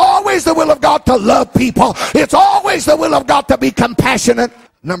 It's always the will of God to love people. It's always the will of God to be compassionate.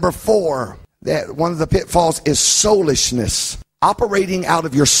 Number four, that one of the pitfalls is soulishness. Operating out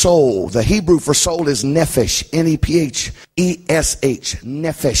of your soul. The Hebrew for soul is nephesh, N-E-P-H-E-S-H,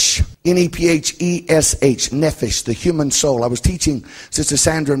 nephesh, N-E-P-H-E-S-H, nephesh, the human soul. I was teaching Sister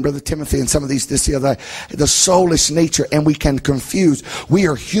Sandra and Brother Timothy and some of these this the other day, the soulish nature, and we can confuse. We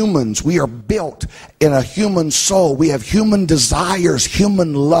are humans. We are built in a human soul. We have human desires,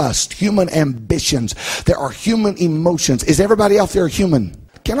 human lust, human ambitions. There are human emotions. Is everybody out there human?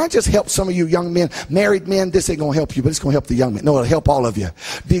 Can I just help some of you young men, married men? This ain't going to help you, but it's going to help the young men. No, it'll help all of you.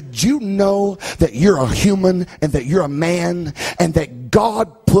 Did you know that you're a human and that you're a man and that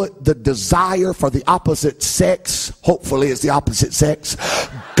God put the desire for the opposite sex, hopefully it's the opposite sex,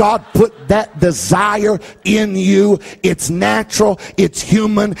 God put that desire in you. It's natural, it's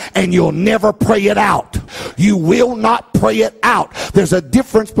human, and you'll never pray it out. You will not pray it out. There's a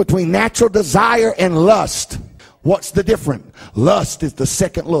difference between natural desire and lust. What's the difference? Lust is the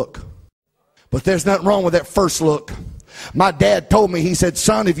second look. But there's nothing wrong with that first look. My dad told me, he said,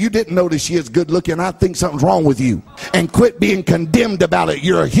 son, if you didn't notice she is good looking, I think something's wrong with you. And quit being condemned about it.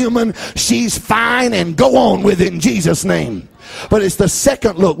 You're a human. She's fine, and go on with it in Jesus' name. But it's the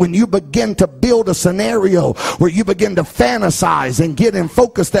second look when you begin to build a scenario where you begin to fantasize and get in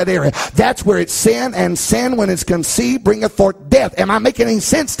focus that area. That's where it's sin, and sin when it's conceived bringeth forth death. Am I making any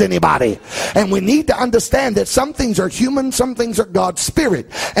sense to anybody? And we need to understand that some things are human, some things are God's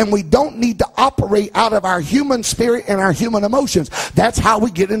spirit, and we don't need to operate out of our human spirit and our human emotions. That's how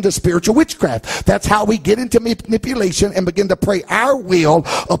we get into spiritual witchcraft. That's how we get into manipulation and begin to pray our will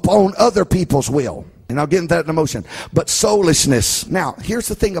upon other people's will. And I'll get into that in emotion. But soulishness. Now, here's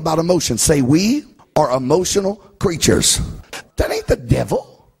the thing about emotion. Say, we are emotional creatures. That ain't the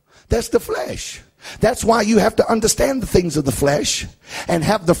devil. That's the flesh. That's why you have to understand the things of the flesh and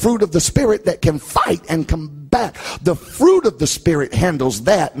have the fruit of the Spirit that can fight and combat. The fruit of the Spirit handles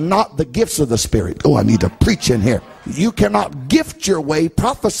that, not the gifts of the Spirit. Oh, I need to preach in here. You cannot gift your way,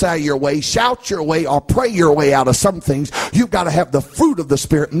 prophesy your way, shout your way, or pray your way out of some things. You've got to have the fruit of the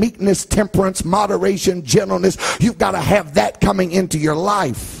Spirit, meekness, temperance, moderation, gentleness. You've got to have that coming into your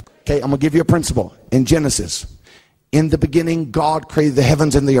life. Okay, I'm going to give you a principle. In Genesis, in the beginning, God created the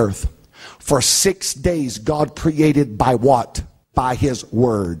heavens and the earth. For 6 days, God created by what? By His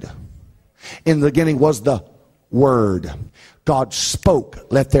Word. In the beginning was the Word. God spoke,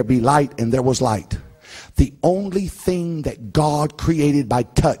 let there be light, and there was light. The only thing that God created by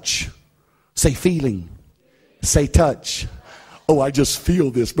touch, say feeling, say touch. Oh, I just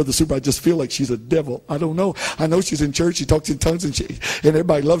feel this. Brother Super, I just feel like she's a devil. I don't know. I know she's in church. She talks in tongues and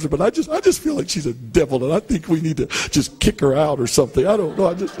everybody loves her. But I just feel like she's a devil. And I think we need to just kick her out or something. I don't know.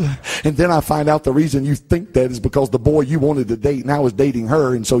 And then I find out the reason you think that is because the boy you wanted to date now is dating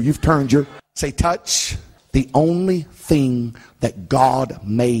her. And so you've turned your, say touch. The only thing that God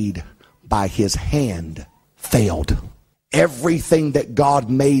made by His hand failed. Everything that God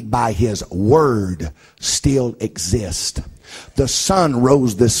made by His Word still exists. The sun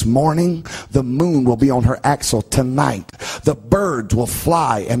rose this morning. The moon will be on her axle tonight. The birds will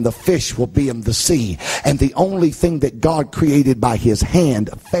fly and the fish will be in the sea. And the only thing that God created by His hand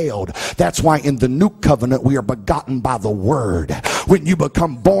failed. That's why in the new covenant we are begotten by the Word. When you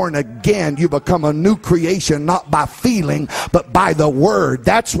become born again, you become a new creation, not by feeling, but by the Word.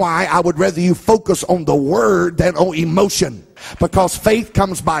 That's why I would rather you focus on the Word than on emotion. Because faith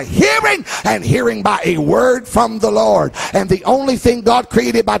comes by hearing, and hearing by a word from the Lord. And the only thing God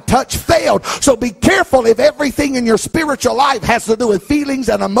created by touch failed. So be careful if everything in your spiritual life has to do with feelings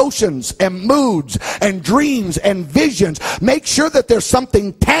and emotions and moods and dreams and visions. Make sure that there's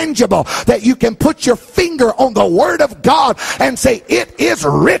something tangible that you can put your finger on the Word of God and say, it is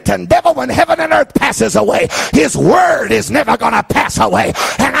written. Devil, when heaven and earth passes away, His Word is never going to pass away.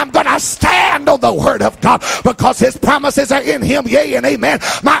 And I'm going to stand on the Word of God because His promises are in Him, yea and amen.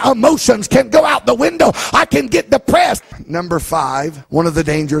 My emotions can go out the window. I can get depressed. Number 5, one of the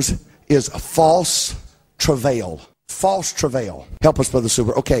dangers is false travail. false travail. Help us, Brother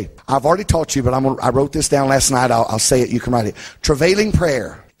Super. Okay, I've already taught you, but I wrote this down last night. I'll say it. You can write it. Travailing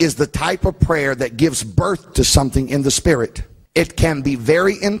prayer is the type of prayer that gives birth to something in the spirit. It can be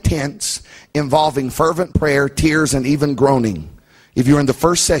very intense, involving fervent prayer, tears, and even groaning. If you're in the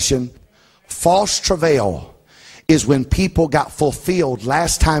first session, false travail is when people got fulfilled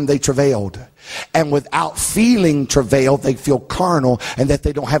last time they travailed. And without feeling travail, they feel carnal and that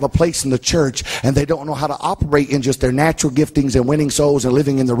they don't have a place in the church, and they don't know how to operate in just their natural giftings and winning souls and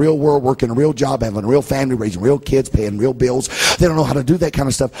living in the real world, working a real job, having a real family, raising real kids, paying real bills. They don't know how to do that kind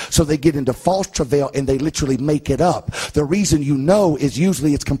of stuff. So they get into false travail and they literally make it up. The reason you know is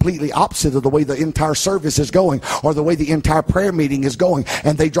usually it's completely opposite of the way the entire service is going or the way the entire prayer meeting is going.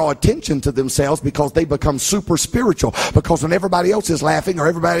 And they draw attention to themselves because they become super spiritual. Because when everybody else is laughing or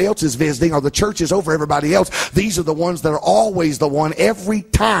everybody else is visiting or the church is over everybody else, these are the ones that are always the one every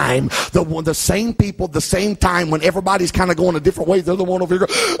time, the same people, the same time, when everybody's kind of going a different way, they're the one over here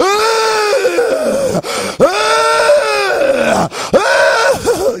going,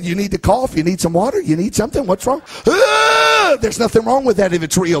 you need to cough, you need some water, you need something, what's wrong? There's nothing wrong with that if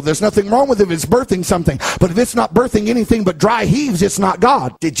it's real. There's nothing wrong with it if it's birthing something. But if it's not birthing anything but dry heaves, it's not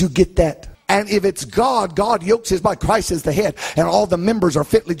God. Did you get that? And if it's God, God yokes his body. Christ is the head, and all the members are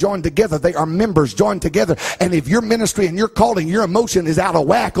fitly joined together. They are members joined together. And if your ministry and your calling, your emotion is out of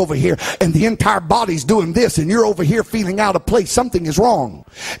whack over here, and the entire body's doing this, and you're over here feeling out of place, something is wrong.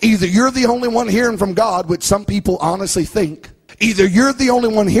 Either you're the only one hearing from God, which some people honestly think. Either you're the only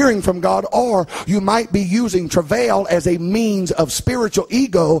one hearing from God, or you might be using travail as a means of spiritual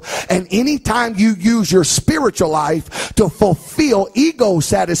ego. And anytime you use your spiritual life to fulfill ego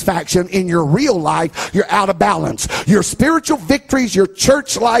satisfaction in your real life, you're out of balance. Your spiritual victories, your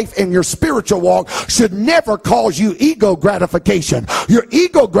church life, and your spiritual walk should never cause you ego gratification. Your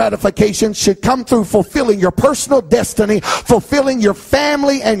ego gratification should come through fulfilling your personal destiny, fulfilling your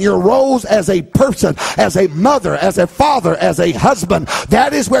family and your roles as a person, as a mother, as a father, as a husband.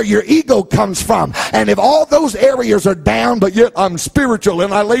 That is where your ego comes from. And if all those areas are down, but yet I'm spiritual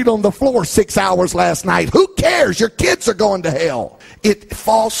and I laid on the floor 6 hours last night, who cares? Your kids are going to hell.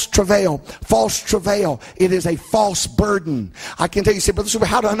 False travail. It is a false burden. I can tell you, say, Brother Super,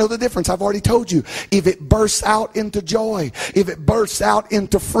 how do I know the difference? I've already told you. If it bursts out into joy, if it bursts out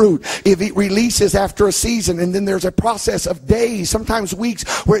into fruit, if it releases after a season, and then there's a process of days, sometimes weeks,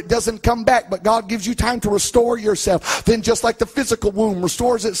 where it doesn't come back, but God gives you time to restore yourself. Then just like the physical womb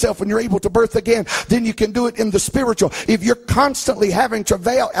restores itself when you're able to birth again, then you can do it in the spiritual. If you're constantly having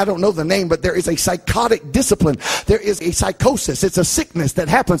travail, I don't know the name, but there is a psychotic discipline. There is a psychosis. It's a sickness that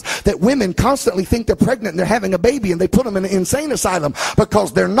happens, that women constantly think they're pregnant and they're having a baby, and they put them in an insane asylum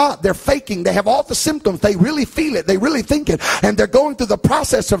because they're not. They're faking. They have all the symptoms. They really feel it. They really think it. And they're going through the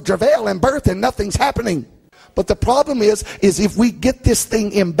process of travail and birth, and nothing's happening. But the problem is if we get this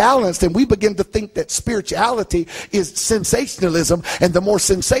thing imbalanced and we begin to think that spirituality is sensationalism, and the more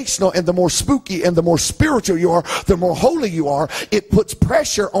sensational and the more spooky and the more spiritual you are, the more holy you are, it puts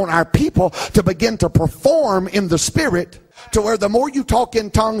pressure on our people to begin to perform in the spirit, to where the more you talk in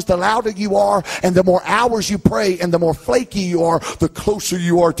tongues, the louder you are, and the more hours you pray, and the more flaky you are, the closer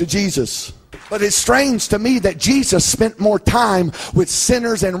you are to Jesus. But it's strange to me that Jesus spent more time with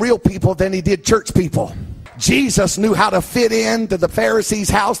sinners and real people than he did church people. Jesus knew how to fit into the Pharisees'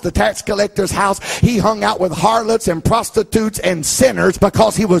 house, the tax collector's house. He hung out with harlots and prostitutes and sinners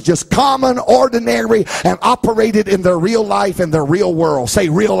because he was just common, ordinary, and operated in their real life and their real world. Say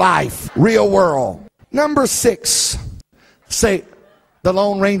real life, real world. Number 6, say the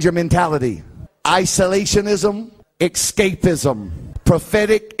Lone Ranger mentality. Isolationism, escapism.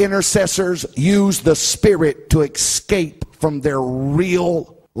 Prophetic intercessors use the Spirit to escape from their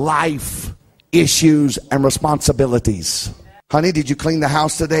real life issues and responsibilities. Honey, did you clean the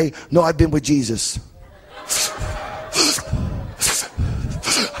house today? No, I've been with Jesus.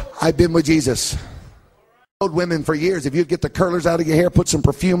 I've been with Jesus. I told women for years, if you'd get the curlers out of your hair, put some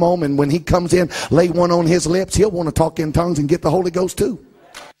perfume on, and when he comes in, lay one on his lips, he'll want to talk in tongues and get the Holy Ghost too.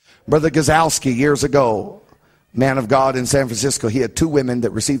 Brother Gazowski, years ago, man of God in San Francisco, he had 2 women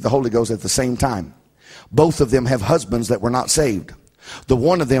that received the Holy Ghost at the same time. Both of them have husbands that were not saved. The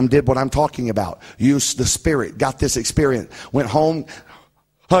one of them did what I'm talking about. Used the Spirit, got this experience, went home.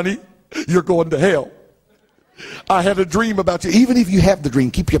 Honey, you're going to hell. I had a dream about you. Even if you have the dream,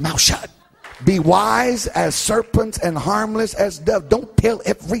 keep your mouth shut. Be wise as serpents and harmless as doves. Don't tell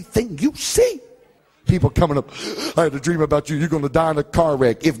everything you see. People coming up, I had a dream about you. You're going to die in a car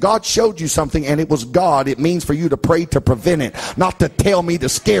wreck. If God showed you something and it was God, it means for you to pray to prevent it, not to tell me to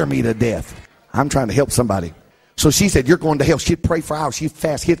scare me to death. I'm trying to help somebody. So she said, you're going to hell. She'd pray for hours. She'd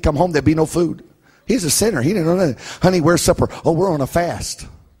fast. He'd come home. There'd be no food. He's a sinner. He didn't know that. Honey, where's supper? Oh, we're on a fast.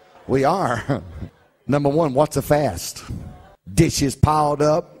 We are. Number one, what's a fast? Dishes piled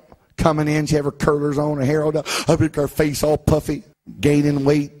up, coming in. She have her curlers on, her hair all up, her face all puffy, gaining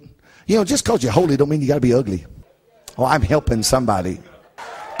weight. You know, just because you're holy don't mean you got to be ugly. Oh, I'm helping somebody.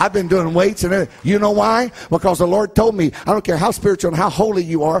 I've been doing weights and everything. You know why? Because the Lord told me, I don't care how spiritual and how holy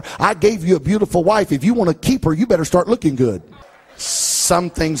you are, I gave you a beautiful wife. If you want to keep her, you better start looking good. Some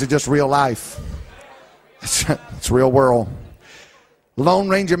things are just real life. It's real world. Lone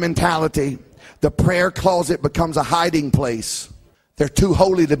Ranger mentality. The prayer closet becomes a hiding place. They're too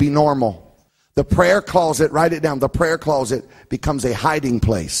holy to be normal. The prayer closet, write it down, the prayer closet becomes a hiding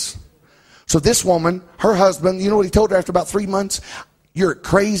place. So this woman, her husband, you know what he told her after about 3 months? You're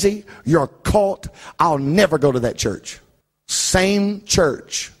crazy. You're a cult. I'll never go to that church. Same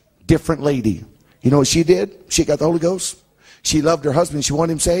church, different lady. You know what she did? She got the Holy Ghost. She loved her husband. She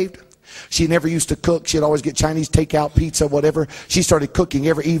wanted him saved. She never used to cook. She'd always get Chinese takeout, pizza, whatever. She started cooking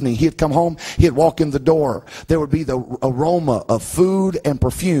every evening. He'd come home. He'd walk in the door. There would be the aroma of food and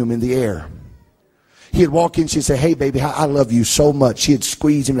perfume in the air. He'd walk in, she'd say, hey, baby, I love you so much. She'd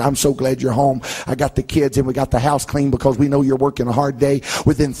squeeze him. I'm so glad you're home. I got the kids and we got the house clean because we know you're working a hard day.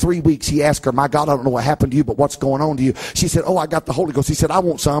 Within 3 weeks, he asked her, my God, I don't know what happened to you, but what's going on to you? She said, oh, I got the Holy Ghost. He said, I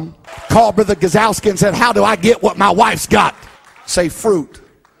want some. Called Brother Gazowski and said, how do I get what my wife's got? Say fruit.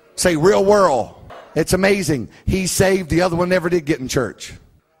 Say real world. It's amazing. He's saved. The other one never did get in church.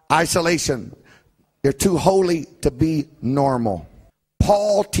 Isolation. They're too holy to be normal.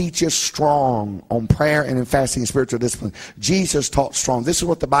 Paul teaches strong on prayer and in fasting and spiritual discipline. Jesus taught strong. This is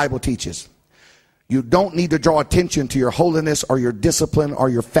what the Bible teaches. You don't need to draw attention to your holiness or your discipline or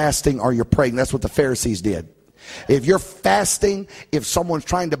your fasting or your praying. That's what the Pharisees did. If you're fasting, if someone's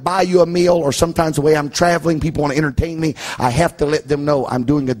trying to buy you a meal, or sometimes the way I'm traveling, people want to entertain me, I have to let them know I'm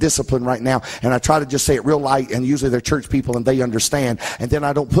doing a discipline right now. And I try to just say it real light, and usually they're church people and they understand. And then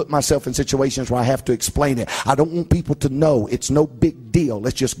I don't put myself in situations where I have to explain it. I don't want people to know it's no big deal.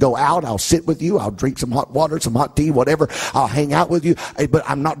 Let's just go out. I'll sit with you. I'll drink some hot water, some hot tea, whatever. I'll hang out with you. But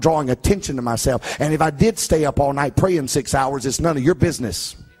I'm not drawing attention to myself. And if I did stay up all night praying 6 hours, it's none of your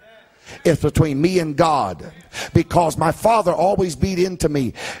business. It's between me and God. Because my father always beat into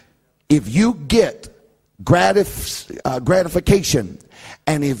me, if you get gratification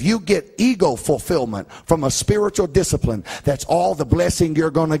and if you get ego fulfillment from a spiritual discipline, that's all the blessing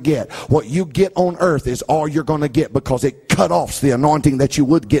you're going to get. What you get on earth is all you're going to get, because it cut off the anointing that you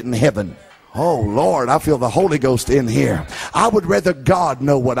would get in heaven. Oh, Lord, I feel the Holy Ghost in here. I would rather God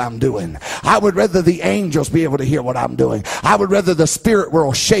know what I'm doing. I would rather the angels be able to hear what I'm doing. I would rather the spirit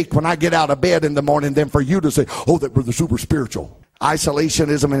world shake when I get out of bed in the morning than for you to say, oh, that brother's super spiritual.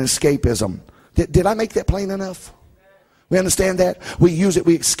 Isolationism and escapism. Did I make that plain enough? We understand that? We use it.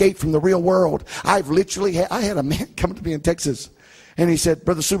 We escape from the real world. I had a man come to me in Texas, and he said,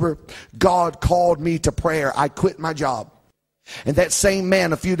 Brother Super, God called me to prayer. I quit my job. And that same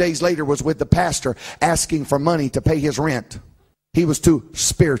man a few days later was with the pastor asking for money to pay his rent. He was too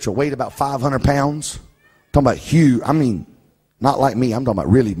spiritual, weighed about 500 pounds. Talking about huge. I mean, not like me. I'm talking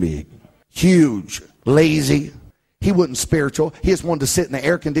about really big. Huge, lazy. He wasn't spiritual. He just wanted to sit in the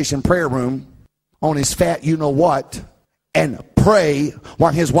air-conditioned prayer room on his fat you-know-what and pray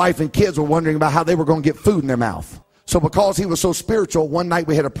while his wife and kids were wondering about how they were going to get food in their mouth. So because he was so spiritual, one night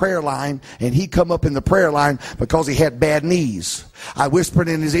we had a prayer line, and he come up in the prayer line because he had bad knees. I whispered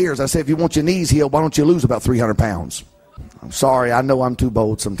in his ears. I said, if you want your knees healed, why don't you lose about 300 pounds? I'm sorry. I know I'm too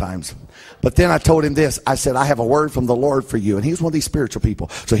bold sometimes. But then I told him this. I said, I have a word from the Lord for you. And he was one of these spiritual people.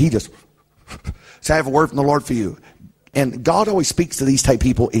 So he just said, I have a word from the Lord for you. And God always speaks to these type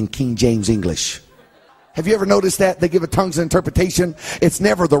people in King James English. Have you ever noticed that? They give a tongues interpretation. It's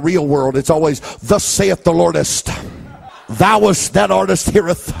never the real world. It's always, thus saith the Lordest. Thouest that artist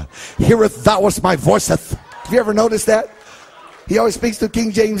heareth thouest my voiceth. Have you ever noticed that? He always speaks to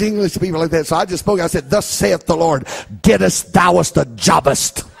King James English to people like that. So I just spoke. I said, thus saith the Lord, gettest thouest a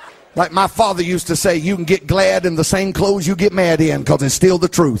jobbest. Like my father used to say, you can get glad in the same clothes you get mad in, because it's still the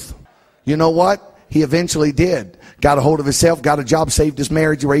truth. You know what? He eventually did. Got a hold of himself, got a job, saved his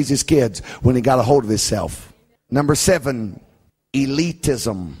marriage, raised his kids when he got a hold of himself. Number 7,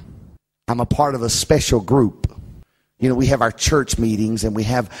 elitism. I'm a part of a special group. You know, we have our church meetings and we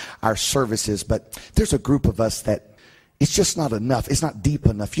have our services, but there's a group of us that it's just not enough. It's not deep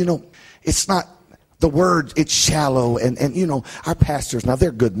enough. You know, it's not the word, it's shallow. And you know, our pastors, now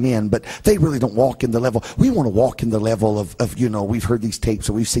they're good men, but they really don't walk in the level. We want to walk in the level of you know, we've heard these tapes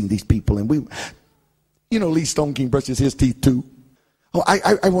and we've seen these people, and you know, Lee Stone King brushes his teeth too. Oh,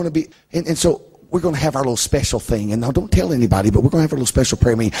 I want to be, and so we're going to have our little special thing. And now don't tell anybody, but we're going to have a little special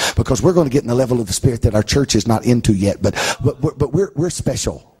prayer meeting because we're going to get in the level of the Spirit that our church is not into yet. But we're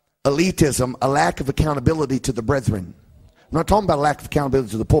special. Elitism, a lack of accountability to the brethren. I'm not talking about a lack of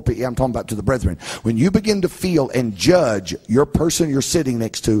accountability to the pulpit. Yeah, I'm talking about to the brethren. When you begin to feel and judge your person you're sitting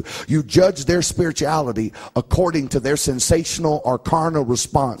next to, you judge their spirituality according to their sensational or carnal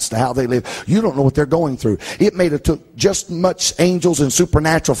response to how they live. You don't know what they're going through. It may have took just much angels and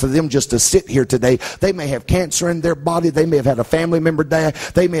supernatural for them just to sit here today. They may have cancer in their body. They may have had a family member die.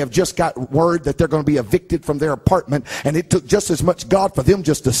 They may have just got word that they're going to be evicted from their apartment. And it took just as much God for them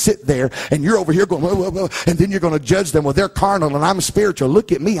just to sit there. And you're over here going, well, well, well. And then you're going to judge them with their carnal and I'm spiritual.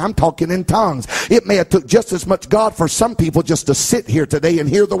 Look at me, I'm talking in tongues. It may have took just as much God for some people just to sit here today and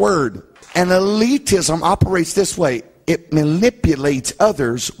hear the word. And elitism operates this way. It manipulates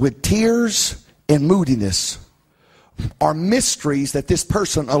others with tears and moodiness or mysteries that this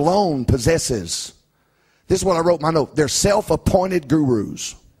person alone possesses. This is what I wrote in my note. They're self-appointed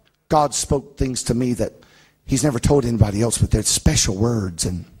gurus. God spoke things to me that he's never told anybody else, but they're special words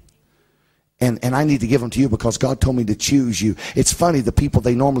and I need to give them to you because God told me to choose you. It's funny, the people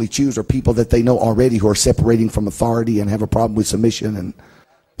they normally choose are people that they know already who are separating from authority and have a problem with submission. And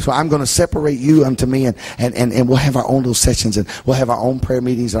so I'm going to separate you unto me and we'll have our own little sessions and we'll have our own prayer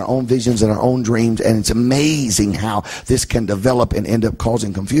meetings, our own visions and our own dreams. And it's amazing how this can develop and end up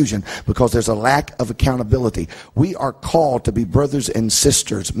causing confusion because there's a lack of accountability. We are called to be brothers and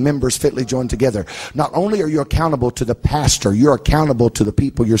sisters, members fitly joined together. Not only are you accountable to the pastor, you're accountable to the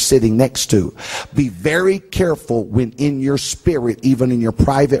people you're sitting next to. Be very careful when in your spirit, even in your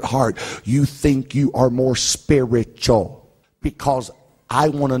private heart, you think you are more spiritual, because I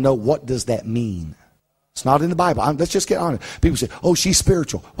want to know, what does that mean? It's not in the Bible. Let's just get honest. People say, oh, she's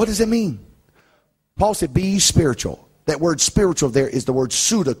spiritual. What does it mean? Paul said, be ye spiritual. That word spiritual there is the word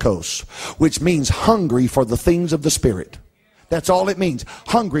pseudokos, which means hungry for the things of the Spirit. That's all it means.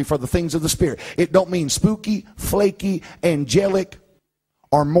 Hungry for the things of the Spirit. It don't mean spooky, flaky, angelic,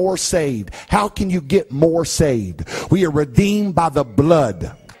 or more saved. How can you get more saved? We are redeemed by the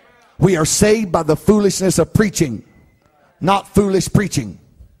blood. We are saved by the foolishness of preaching. Not foolish preaching.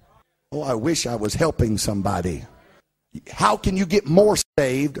 Oh, I wish I was helping somebody. How can you get more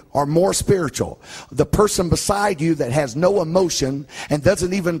saved or more spiritual? The person beside you that has no emotion and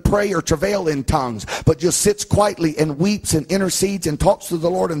doesn't even pray or travail in tongues, but just sits quietly and weeps and intercedes and talks to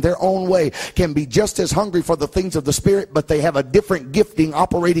the Lord in their own way, can be just as hungry for the things of the Spirit, but they have a different gifting,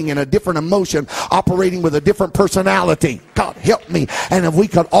 operating in a different emotion, operating with a different personality. God help me. And if we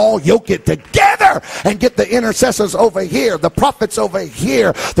could all yoke it together and get the intercessors over here, the prophets over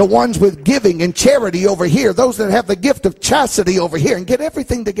here, the ones with giving and charity over here, those that have the gift of chastity over here, and get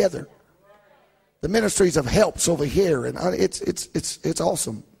everything together. The ministries of helps over here, and it's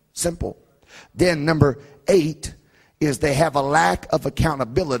awesome. Simple. Then number 8 is they have a lack of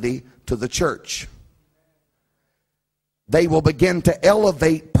accountability to the church. They will begin to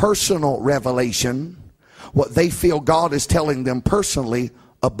elevate personal revelation, what they feel God is telling them personally,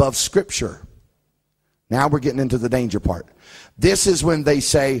 above Scripture. Now we're getting into the danger part. This is when they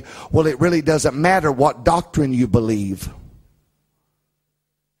say, well, it really doesn't matter what doctrine you believe.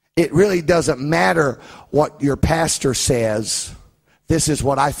 It really doesn't matter what your pastor says. This is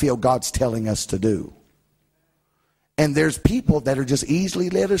what I feel God's telling us to do. And there's people that are just easily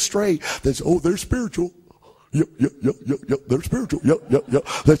led astray. That's, oh, they're spiritual. Yep, they're spiritual.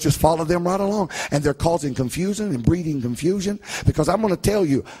 Yep. Let's just follow them right along. And they're causing confusion and breeding confusion. Because I'm going to tell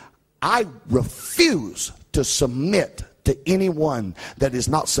you, I refuse to submit to anyone that is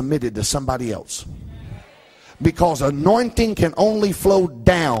not submitted to somebody else. Because anointing can only flow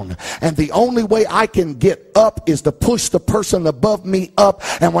down. And the only way I can get up is to push the person above me up.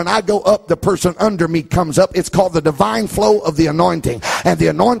 And when I go up, the person under me comes up. It's called the divine flow of the anointing. And the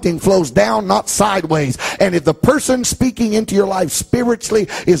anointing flows down, not sideways. And if the person speaking into your life spiritually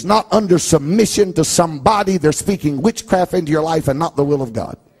is not under submission to somebody, they're speaking witchcraft into your life and not the will of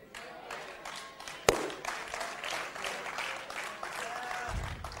God.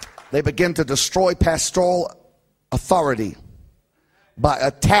 They begin to destroy pastoral authority by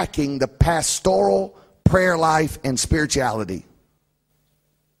attacking the pastoral prayer life and spirituality.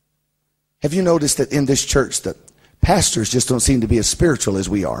 Have you noticed that in this church that pastors just don't seem to be as spiritual as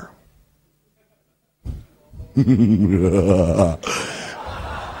we are?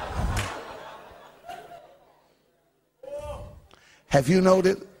 Have you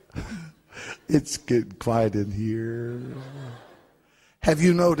noticed? It's getting quiet in here. Have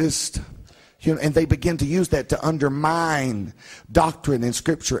you noticed You know, and they begin to use that to undermine doctrine and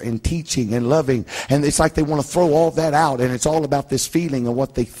scripture and teaching and loving. And it's like they want to throw all that out. And it's all about this feeling and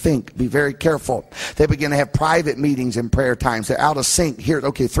what they think. Be very careful. They begin to have private meetings and prayer times. They're out of sync. Here,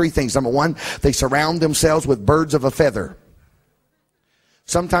 okay, three things. Number one, they surround themselves with birds of a feather.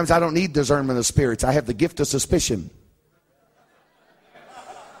 Sometimes I don't need discernment of spirits. I have the gift of suspicion.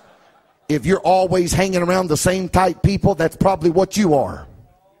 If you're always hanging around the same type people, that's probably what you are.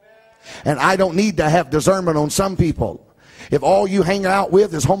 And I don't need to have discernment on some people. If all you hang out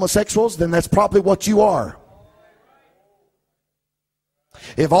with is homosexuals, then that's probably what you are.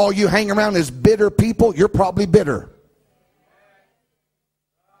 If all you hang around is bitter people, you're probably bitter.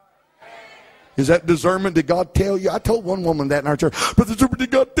 Is that discernment? Did God tell you? I told one woman that in our church. Brother Trooper,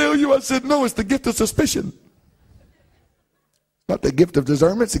 did God tell you? I said, no, it's the gift of suspicion. Not the gift of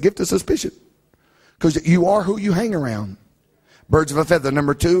discernment, it's the gift of suspicion. Because you are who you hang around. Birds of a feather.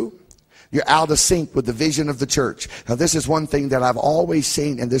 Number two, you're out of sync with the vision of the church. Now, this is one thing that I've always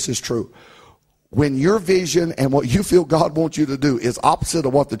seen, and this is true. When your vision and what you feel God wants you to do is opposite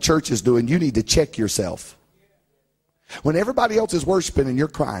of what the church is doing, you need to check yourself. When everybody else is worshiping and you're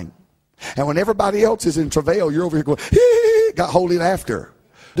crying, and when everybody else is in travail, you're over here going, hee, got holy laughter.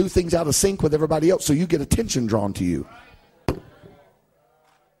 Do things out of sync with everybody else so you get attention drawn to you.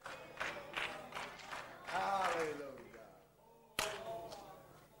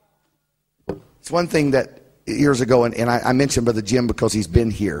 It's one thing that years ago, and I mentioned Brother Jim because he's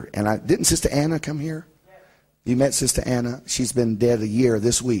been here. And didn't Sister Anna come here? You met Sister Anna. She's been dead a year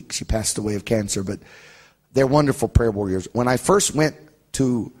this week. She passed away of cancer, but they're wonderful prayer warriors. When I first went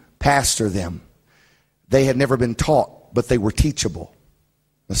to pastor them, they had never been taught, but they were teachable.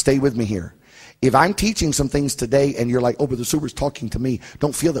 Now stay with me here. If I'm teaching some things today and you're like, oh, but the super's talking to me,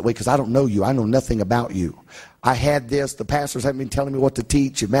 don't feel that way because I don't know you. I know nothing about you. I had this. The pastors haven't been telling me what to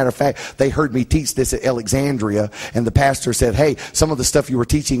teach. As a matter of fact, they heard me teach this at Alexandria, and the pastor said, hey, some of the stuff you were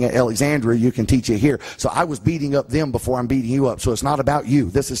teaching at Alexandria, you can teach it here. So I was beating up them before I'm beating you up. So it's not about you.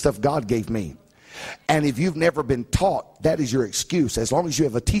 This is stuff God gave me. And if you've never been taught, that is your excuse. As long as you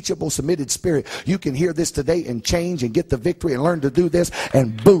have a teachable, submitted spirit, you can hear this today and change and get the victory and learn to do this,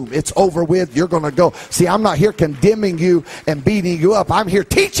 and boom, it's over with. You're going to go. See, I'm not here condemning you and beating you up. I'm here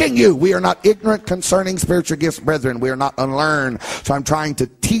teaching you. We are not ignorant concerning spiritual gifts, brethren. We are not unlearned. So I'm trying to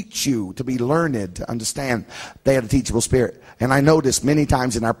teach you to be learned, to understand. They had a teachable spirit. And I noticed many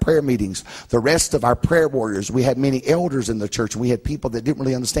times in our prayer meetings, the rest of our prayer warriors, we had many elders in the church, and we had people that didn't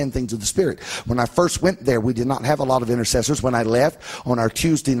really understand things of the spirit. When I first went there, we did not have a lot of intercessors. When I left on our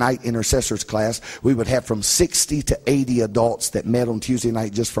Tuesday night intercessors class, we would have from 60 to 80 adults that met on Tuesday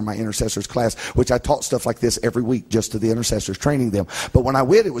night just for my intercessors class, which I taught stuff like this every week just to the intercessors, training them. But when I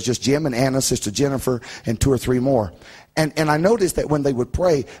went, it was just Jim and Anna, Sister Jennifer, and 2 or 3 more. And I noticed that when they would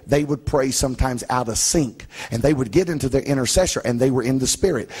pray sometimes out of sync. And they would get into their intercessor and they were in the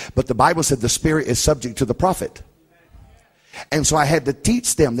spirit. But the Bible said the spirit is subject to the prophet. And so I had to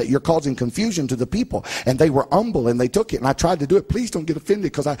teach them that you're causing confusion to the people. And they were humble and they took it. And I tried to do it. Please don't get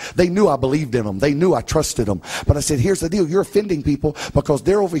offended, because they knew I believed in them. They knew I trusted them. But I said, here's the deal. You're offending people because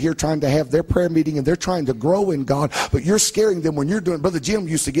they're over here trying to have their prayer meeting and they're trying to grow in God. But you're scaring them when you're doing. Brother Jim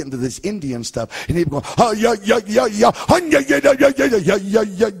used to get into this Indian stuff. And he'd go, oh, yeah, yeah, yeah, yeah, yeah, yeah, yeah, yeah, yeah, yeah,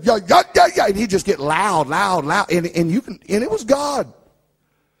 yeah, yeah, yeah, yeah. And he'd just get loud. And it was God.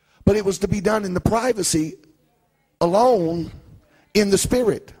 But it was to be done in the privacy, alone, in the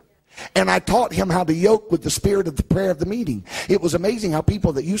spirit. And I taught him how to yoke with the spirit of the prayer of the meeting. It was amazing how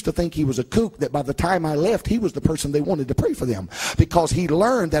people that used to think he was a kook, that by the time I left, he was the person they wanted to pray for them. Because he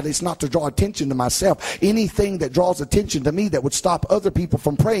learned that it's not to draw attention to myself. Anything that draws attention to me that would stop other people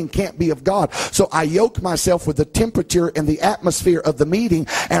from praying can't be of God. So I yoke myself with the temperature and the atmosphere of the meeting,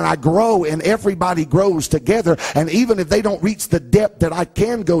 and I grow, and everybody grows together. And even if they don't reach the depth that I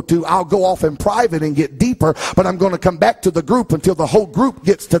can go to, I'll go off in private and get deeper. But I'm going to come back to the group until the whole group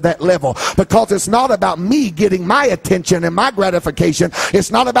gets to that level. Because it's not about me getting my attention and my gratification.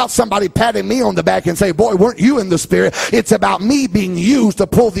 It's not about somebody patting me on the back and say, boy, weren't you in the spirit? It's about me being used to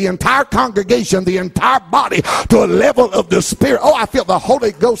pull the entire congregation, the entire body, to a level of the spirit. Oh, I feel the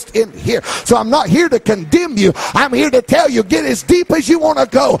Holy Ghost in here. So I'm not here to condemn you. I'm here to tell you, get as deep as you want to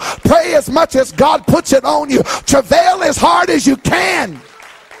go. Pray as much as God puts it on you. Travail as hard as you can.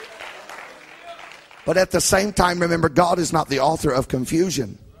 But at the same time, remember, God is not the author of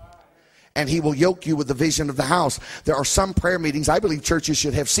confusion. And he will yoke you with the vision of the house. There are some prayer meetings. I believe churches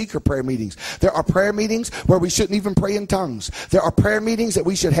should have secret prayer meetings. There are prayer meetings where we shouldn't even pray in tongues. There are prayer meetings that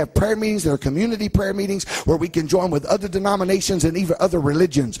we should have prayer meetings. There are community prayer meetings where we can join with other denominations and even other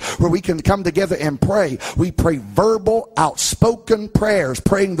religions, where we can come together and pray. We pray verbal, outspoken prayers,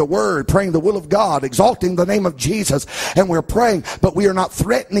 praying the word, praying the will of God, exalting the name of Jesus. And we're praying, but we are not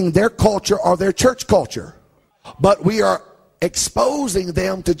threatening their culture or their church culture. But we are exposing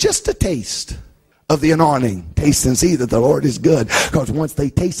them to just a taste of the anointing. Taste and see that the Lord is good. Because once they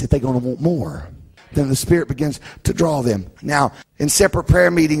taste it, they're going to want more. Then the Spirit begins to draw them. Now, in separate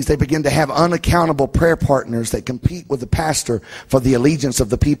prayer meetings, they begin to have unaccountable prayer partners that compete with the pastor for the allegiance of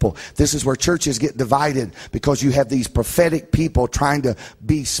the people. This is where churches get divided, because you have these prophetic people trying to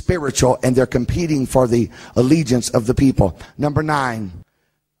be spiritual, and they're competing for the allegiance of the people. Number 9,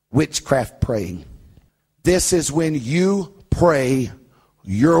 witchcraft praying. This is when you pray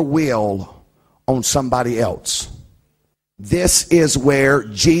your will on somebody else. This is where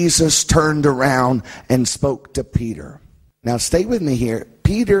Jesus turned around and spoke to Peter. Now stay with me here.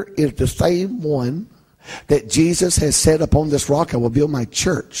 Peter is the same one that Jesus has said, upon this rock I will build my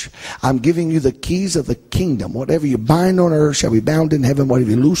church. I'm giving you the keys of the kingdom. Whatever you bind on earth shall be bound in heaven.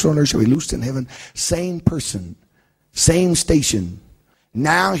 Whatever you loose on earth shall be loosed in heaven. Same person, same station.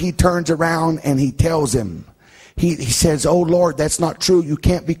 Now he turns around and he tells him, He says, oh Lord, that's not true. You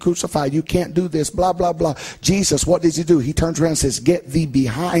can't be crucified. You can't do this, blah, blah, blah. Jesus, what does he do? He turns around and says, get thee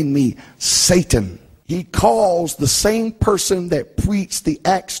behind me, Satan. He calls the same person that preached the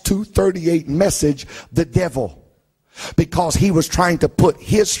Acts 2:38 message the devil, because he was trying to put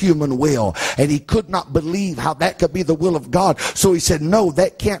his human will, and he could not believe how that could be the will of God. So he said, no,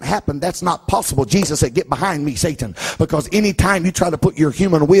 that can't happen. That's not possible. Jesus said, get behind me, Satan. Because anytime you try to put your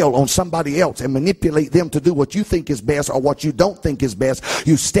human will on somebody else and manipulate them to do what you think is best or what you don't think is best,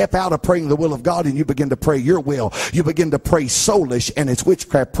 you step out of praying the will of God and you begin to pray your will. You begin to pray soulish, and it's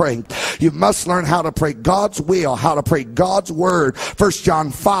witchcraft praying. You must learn how to pray God's will, how to pray God's word. 1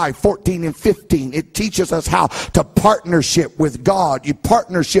 John 5:14 and 15. It teaches us how to partnership with God. You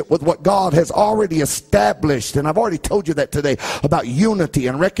partnership with what God has already established. And I've already told you that today about unity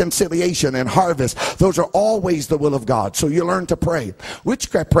and reconciliation and harvest. Those are always the will of God. So you learn to pray.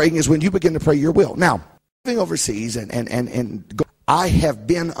 Witchcraft praying is when you begin to pray your will. Now, living overseas and I have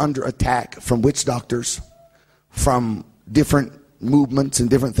been under attack from witch doctors, from different movements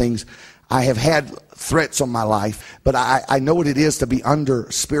and different things. I have had threats on my life, but I know what it is to be under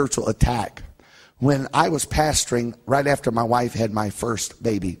spiritual attack. When I was pastoring, right after my wife had my first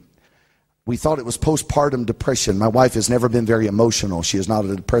baby, we thought it was postpartum depression. My wife has never been very emotional. She is not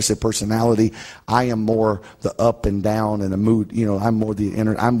a depressive personality. I am more the up and down and the mood. You know, I'm more the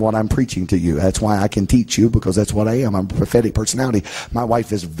inner. I'm what I'm preaching to you. That's why I can teach you, because that's what I am. I'm a prophetic personality. My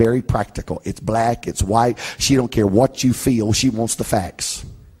wife is very practical. It's black, it's white. She don't care what you feel. She wants the facts.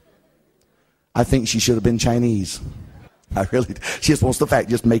 I think she should have been Chinese. I really, she just wants the fact.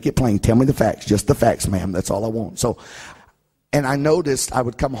 Just make it plain. Tell me the facts. Just the facts, ma'am. That's all I want. So, and I noticed I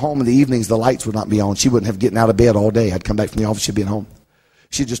would come home in the evenings, the lights would not be on. She wouldn't have getting out of bed all day. I'd come back from the office, she'd be at home.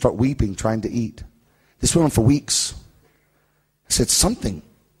 She'd just start weeping, trying to eat. This went on for weeks. I said, something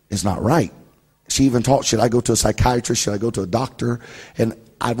is not right. She even taught, should I go to a psychiatrist? Should I go to a doctor? And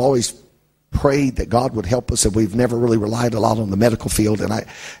I've always prayed that God would help us, and we've never really relied a lot on the medical field. And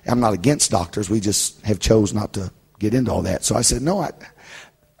I'm not against doctors. We just have chose not to get into all that. So I said, no, I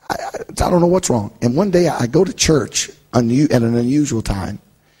don't know what's wrong. And one day I go to church at an unusual time,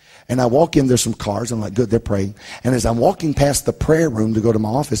 and I walk in, there's some cars. I'm like, good, they're praying. And as I'm walking past the prayer room to go to my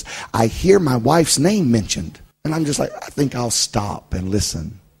office, I hear my wife's name mentioned. And I'm just like, I think I'll stop and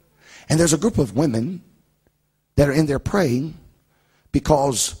listen. And there's a group of women that are in there praying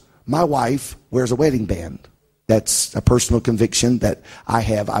because my wife wears a wedding band. That's a personal conviction that I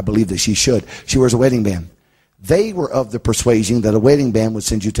have. I believe that she should. She wears a wedding band. They were of the persuasion that a wedding band would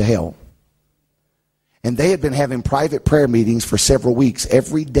send you to hell. And they had been having private prayer meetings for several weeks,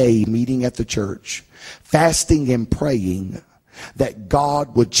 every day meeting at the church, fasting and praying that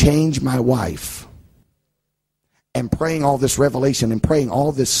God would change my wife, and praying all this revelation and praying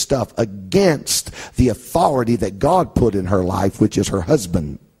all this stuff against the authority that God put in her life, which is her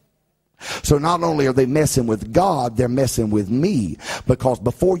husband. So not only are they messing with God, they're messing with me. Because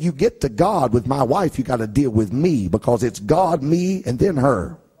before you get to God with my wife, you got to deal with me, because it's God, me, and then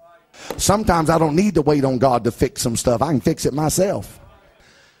her. Sometimes I don't need to wait on God to fix some stuff. I can fix it myself.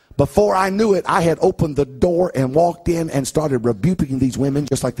 Before I knew it, I had opened the door and walked in and started rebuking these women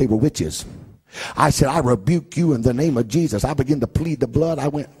just like they were witches. I said, I rebuke you in the name of Jesus. I began to plead the blood. I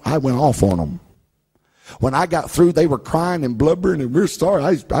went off on them. When I got through, they were crying and blubbering and we're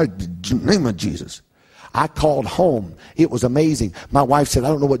sorry. Name of Jesus. I called home. It was amazing. My wife said, I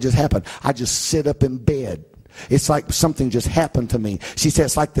don't know what just happened. I just sit up in bed. It's like something just happened to me. She said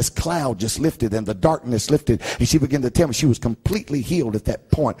it's like this cloud just lifted and the darkness lifted. And she began to tell me she was completely healed at that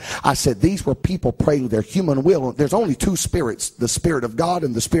point. I said these were people praying their human will. There's only two spirits, the spirit of God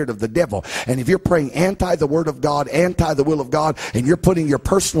and the spirit of the devil. And if you're praying anti the word of God, anti the will of God, and you're putting your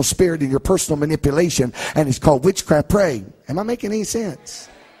personal spirit in your personal manipulation, and it's called witchcraft praying. Am I making any sense?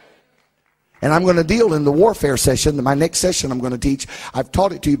 And I'm going to deal in the warfare session, my next session I'm going to teach. I've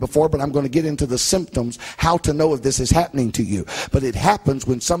taught it to you before, but I'm going to get into the symptoms, how to know if this is happening to you. But it happens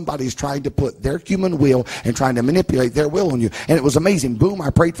when somebody's trying to put their human will and trying to manipulate their will on you. And it was amazing. Boom, I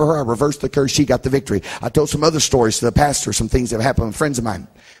prayed for her. I reversed the curse. She got the victory. I told some other stories to the pastor, some things that happened with friends of mine.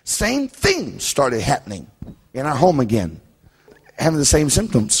 Same thing started happening in our home again. Having the same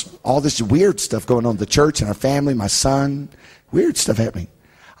symptoms. All this weird stuff going on in the church and our family, my son. Weird stuff happening.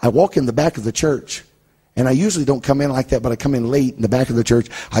 I walk in the back of the church, and I usually don't come in like that, but I come in late in the back of the church.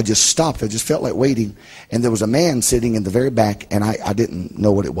 I just stopped. I just felt like waiting, and there was a man sitting in the very back, and I didn't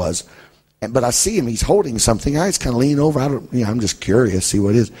know what it was. But I see him. He's holding something. I just kind of lean over. I'm just curious, see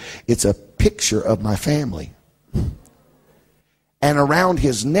what it is. It's a picture of my family. And around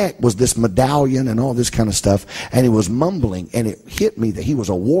his neck was this medallion and all this kind of stuff, and he was mumbling, and it hit me that he was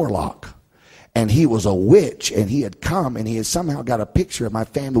a warlock. And he was a witch, and he had come, and he had somehow got a picture of my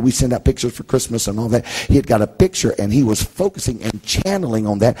family. We send out pictures for Christmas and all that. He had got a picture, and he was focusing and channeling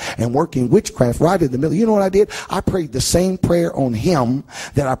on that and working witchcraft right in the middle. You know what I did? I prayed the same prayer on him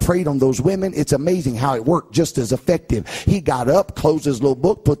that I prayed on those women. It's amazing how it worked just as effective. He got up, closed his little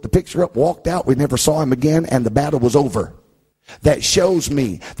book, put the picture up, walked out. We never saw him again, and the battle was over. That shows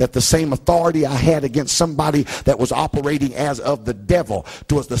me that the same authority I had against somebody that was operating as of the devil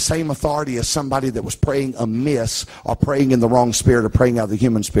was the same authority as somebody that was praying amiss or praying in the wrong spirit or praying out of the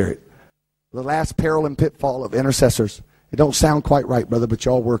human spirit. The last peril and pitfall of intercessors. It don't sound quite right, brother, but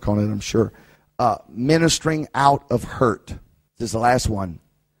y'all work on it, I'm sure. Ministering out of hurt. This is the last one.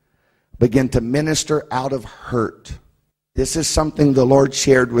 Begin to minister out of hurt. This is something the Lord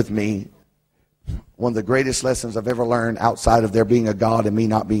shared with me. One of the greatest lessons I've ever learned outside of there being a God and me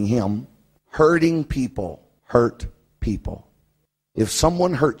not being him. Hurting people hurt people. If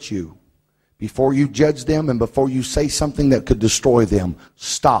someone hurts you, before you judge them and before you say something that could destroy them,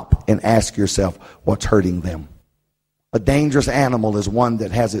 stop and ask yourself what's hurting them. A dangerous animal is one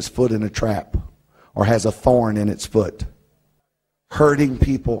that has its foot in a trap or has a thorn in its foot. Hurting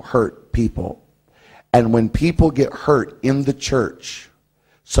people hurt people. And when people get hurt in the church,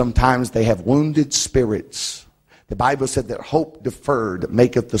 sometimes they have wounded spirits. The Bible said that hope deferred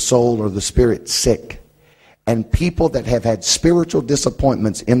maketh the soul or the spirit sick. And people that have had spiritual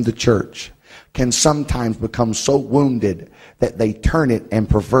disappointments in the church can sometimes become so wounded that they turn it and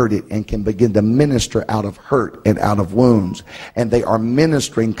pervert it and can begin to minister out of hurt and out of wounds. And they are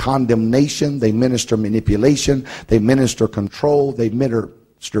ministering condemnation, they minister manipulation, they minister control, they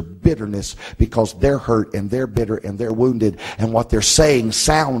minister bitterness because they're hurt and they're bitter and they're wounded, and what they're saying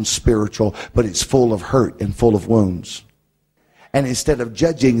sounds spiritual, but it's full of hurt and full of wounds. And instead of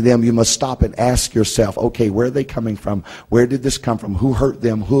judging them, you must stop and ask yourself, okay, where are they coming from? Where did this come from? Who hurt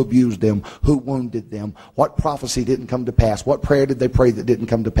them? Who abused them? Who wounded them? What prophecy didn't come to pass? What prayer did they pray that didn't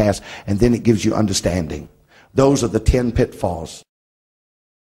come to pass? And then it gives you understanding. Those are the 10 pitfalls.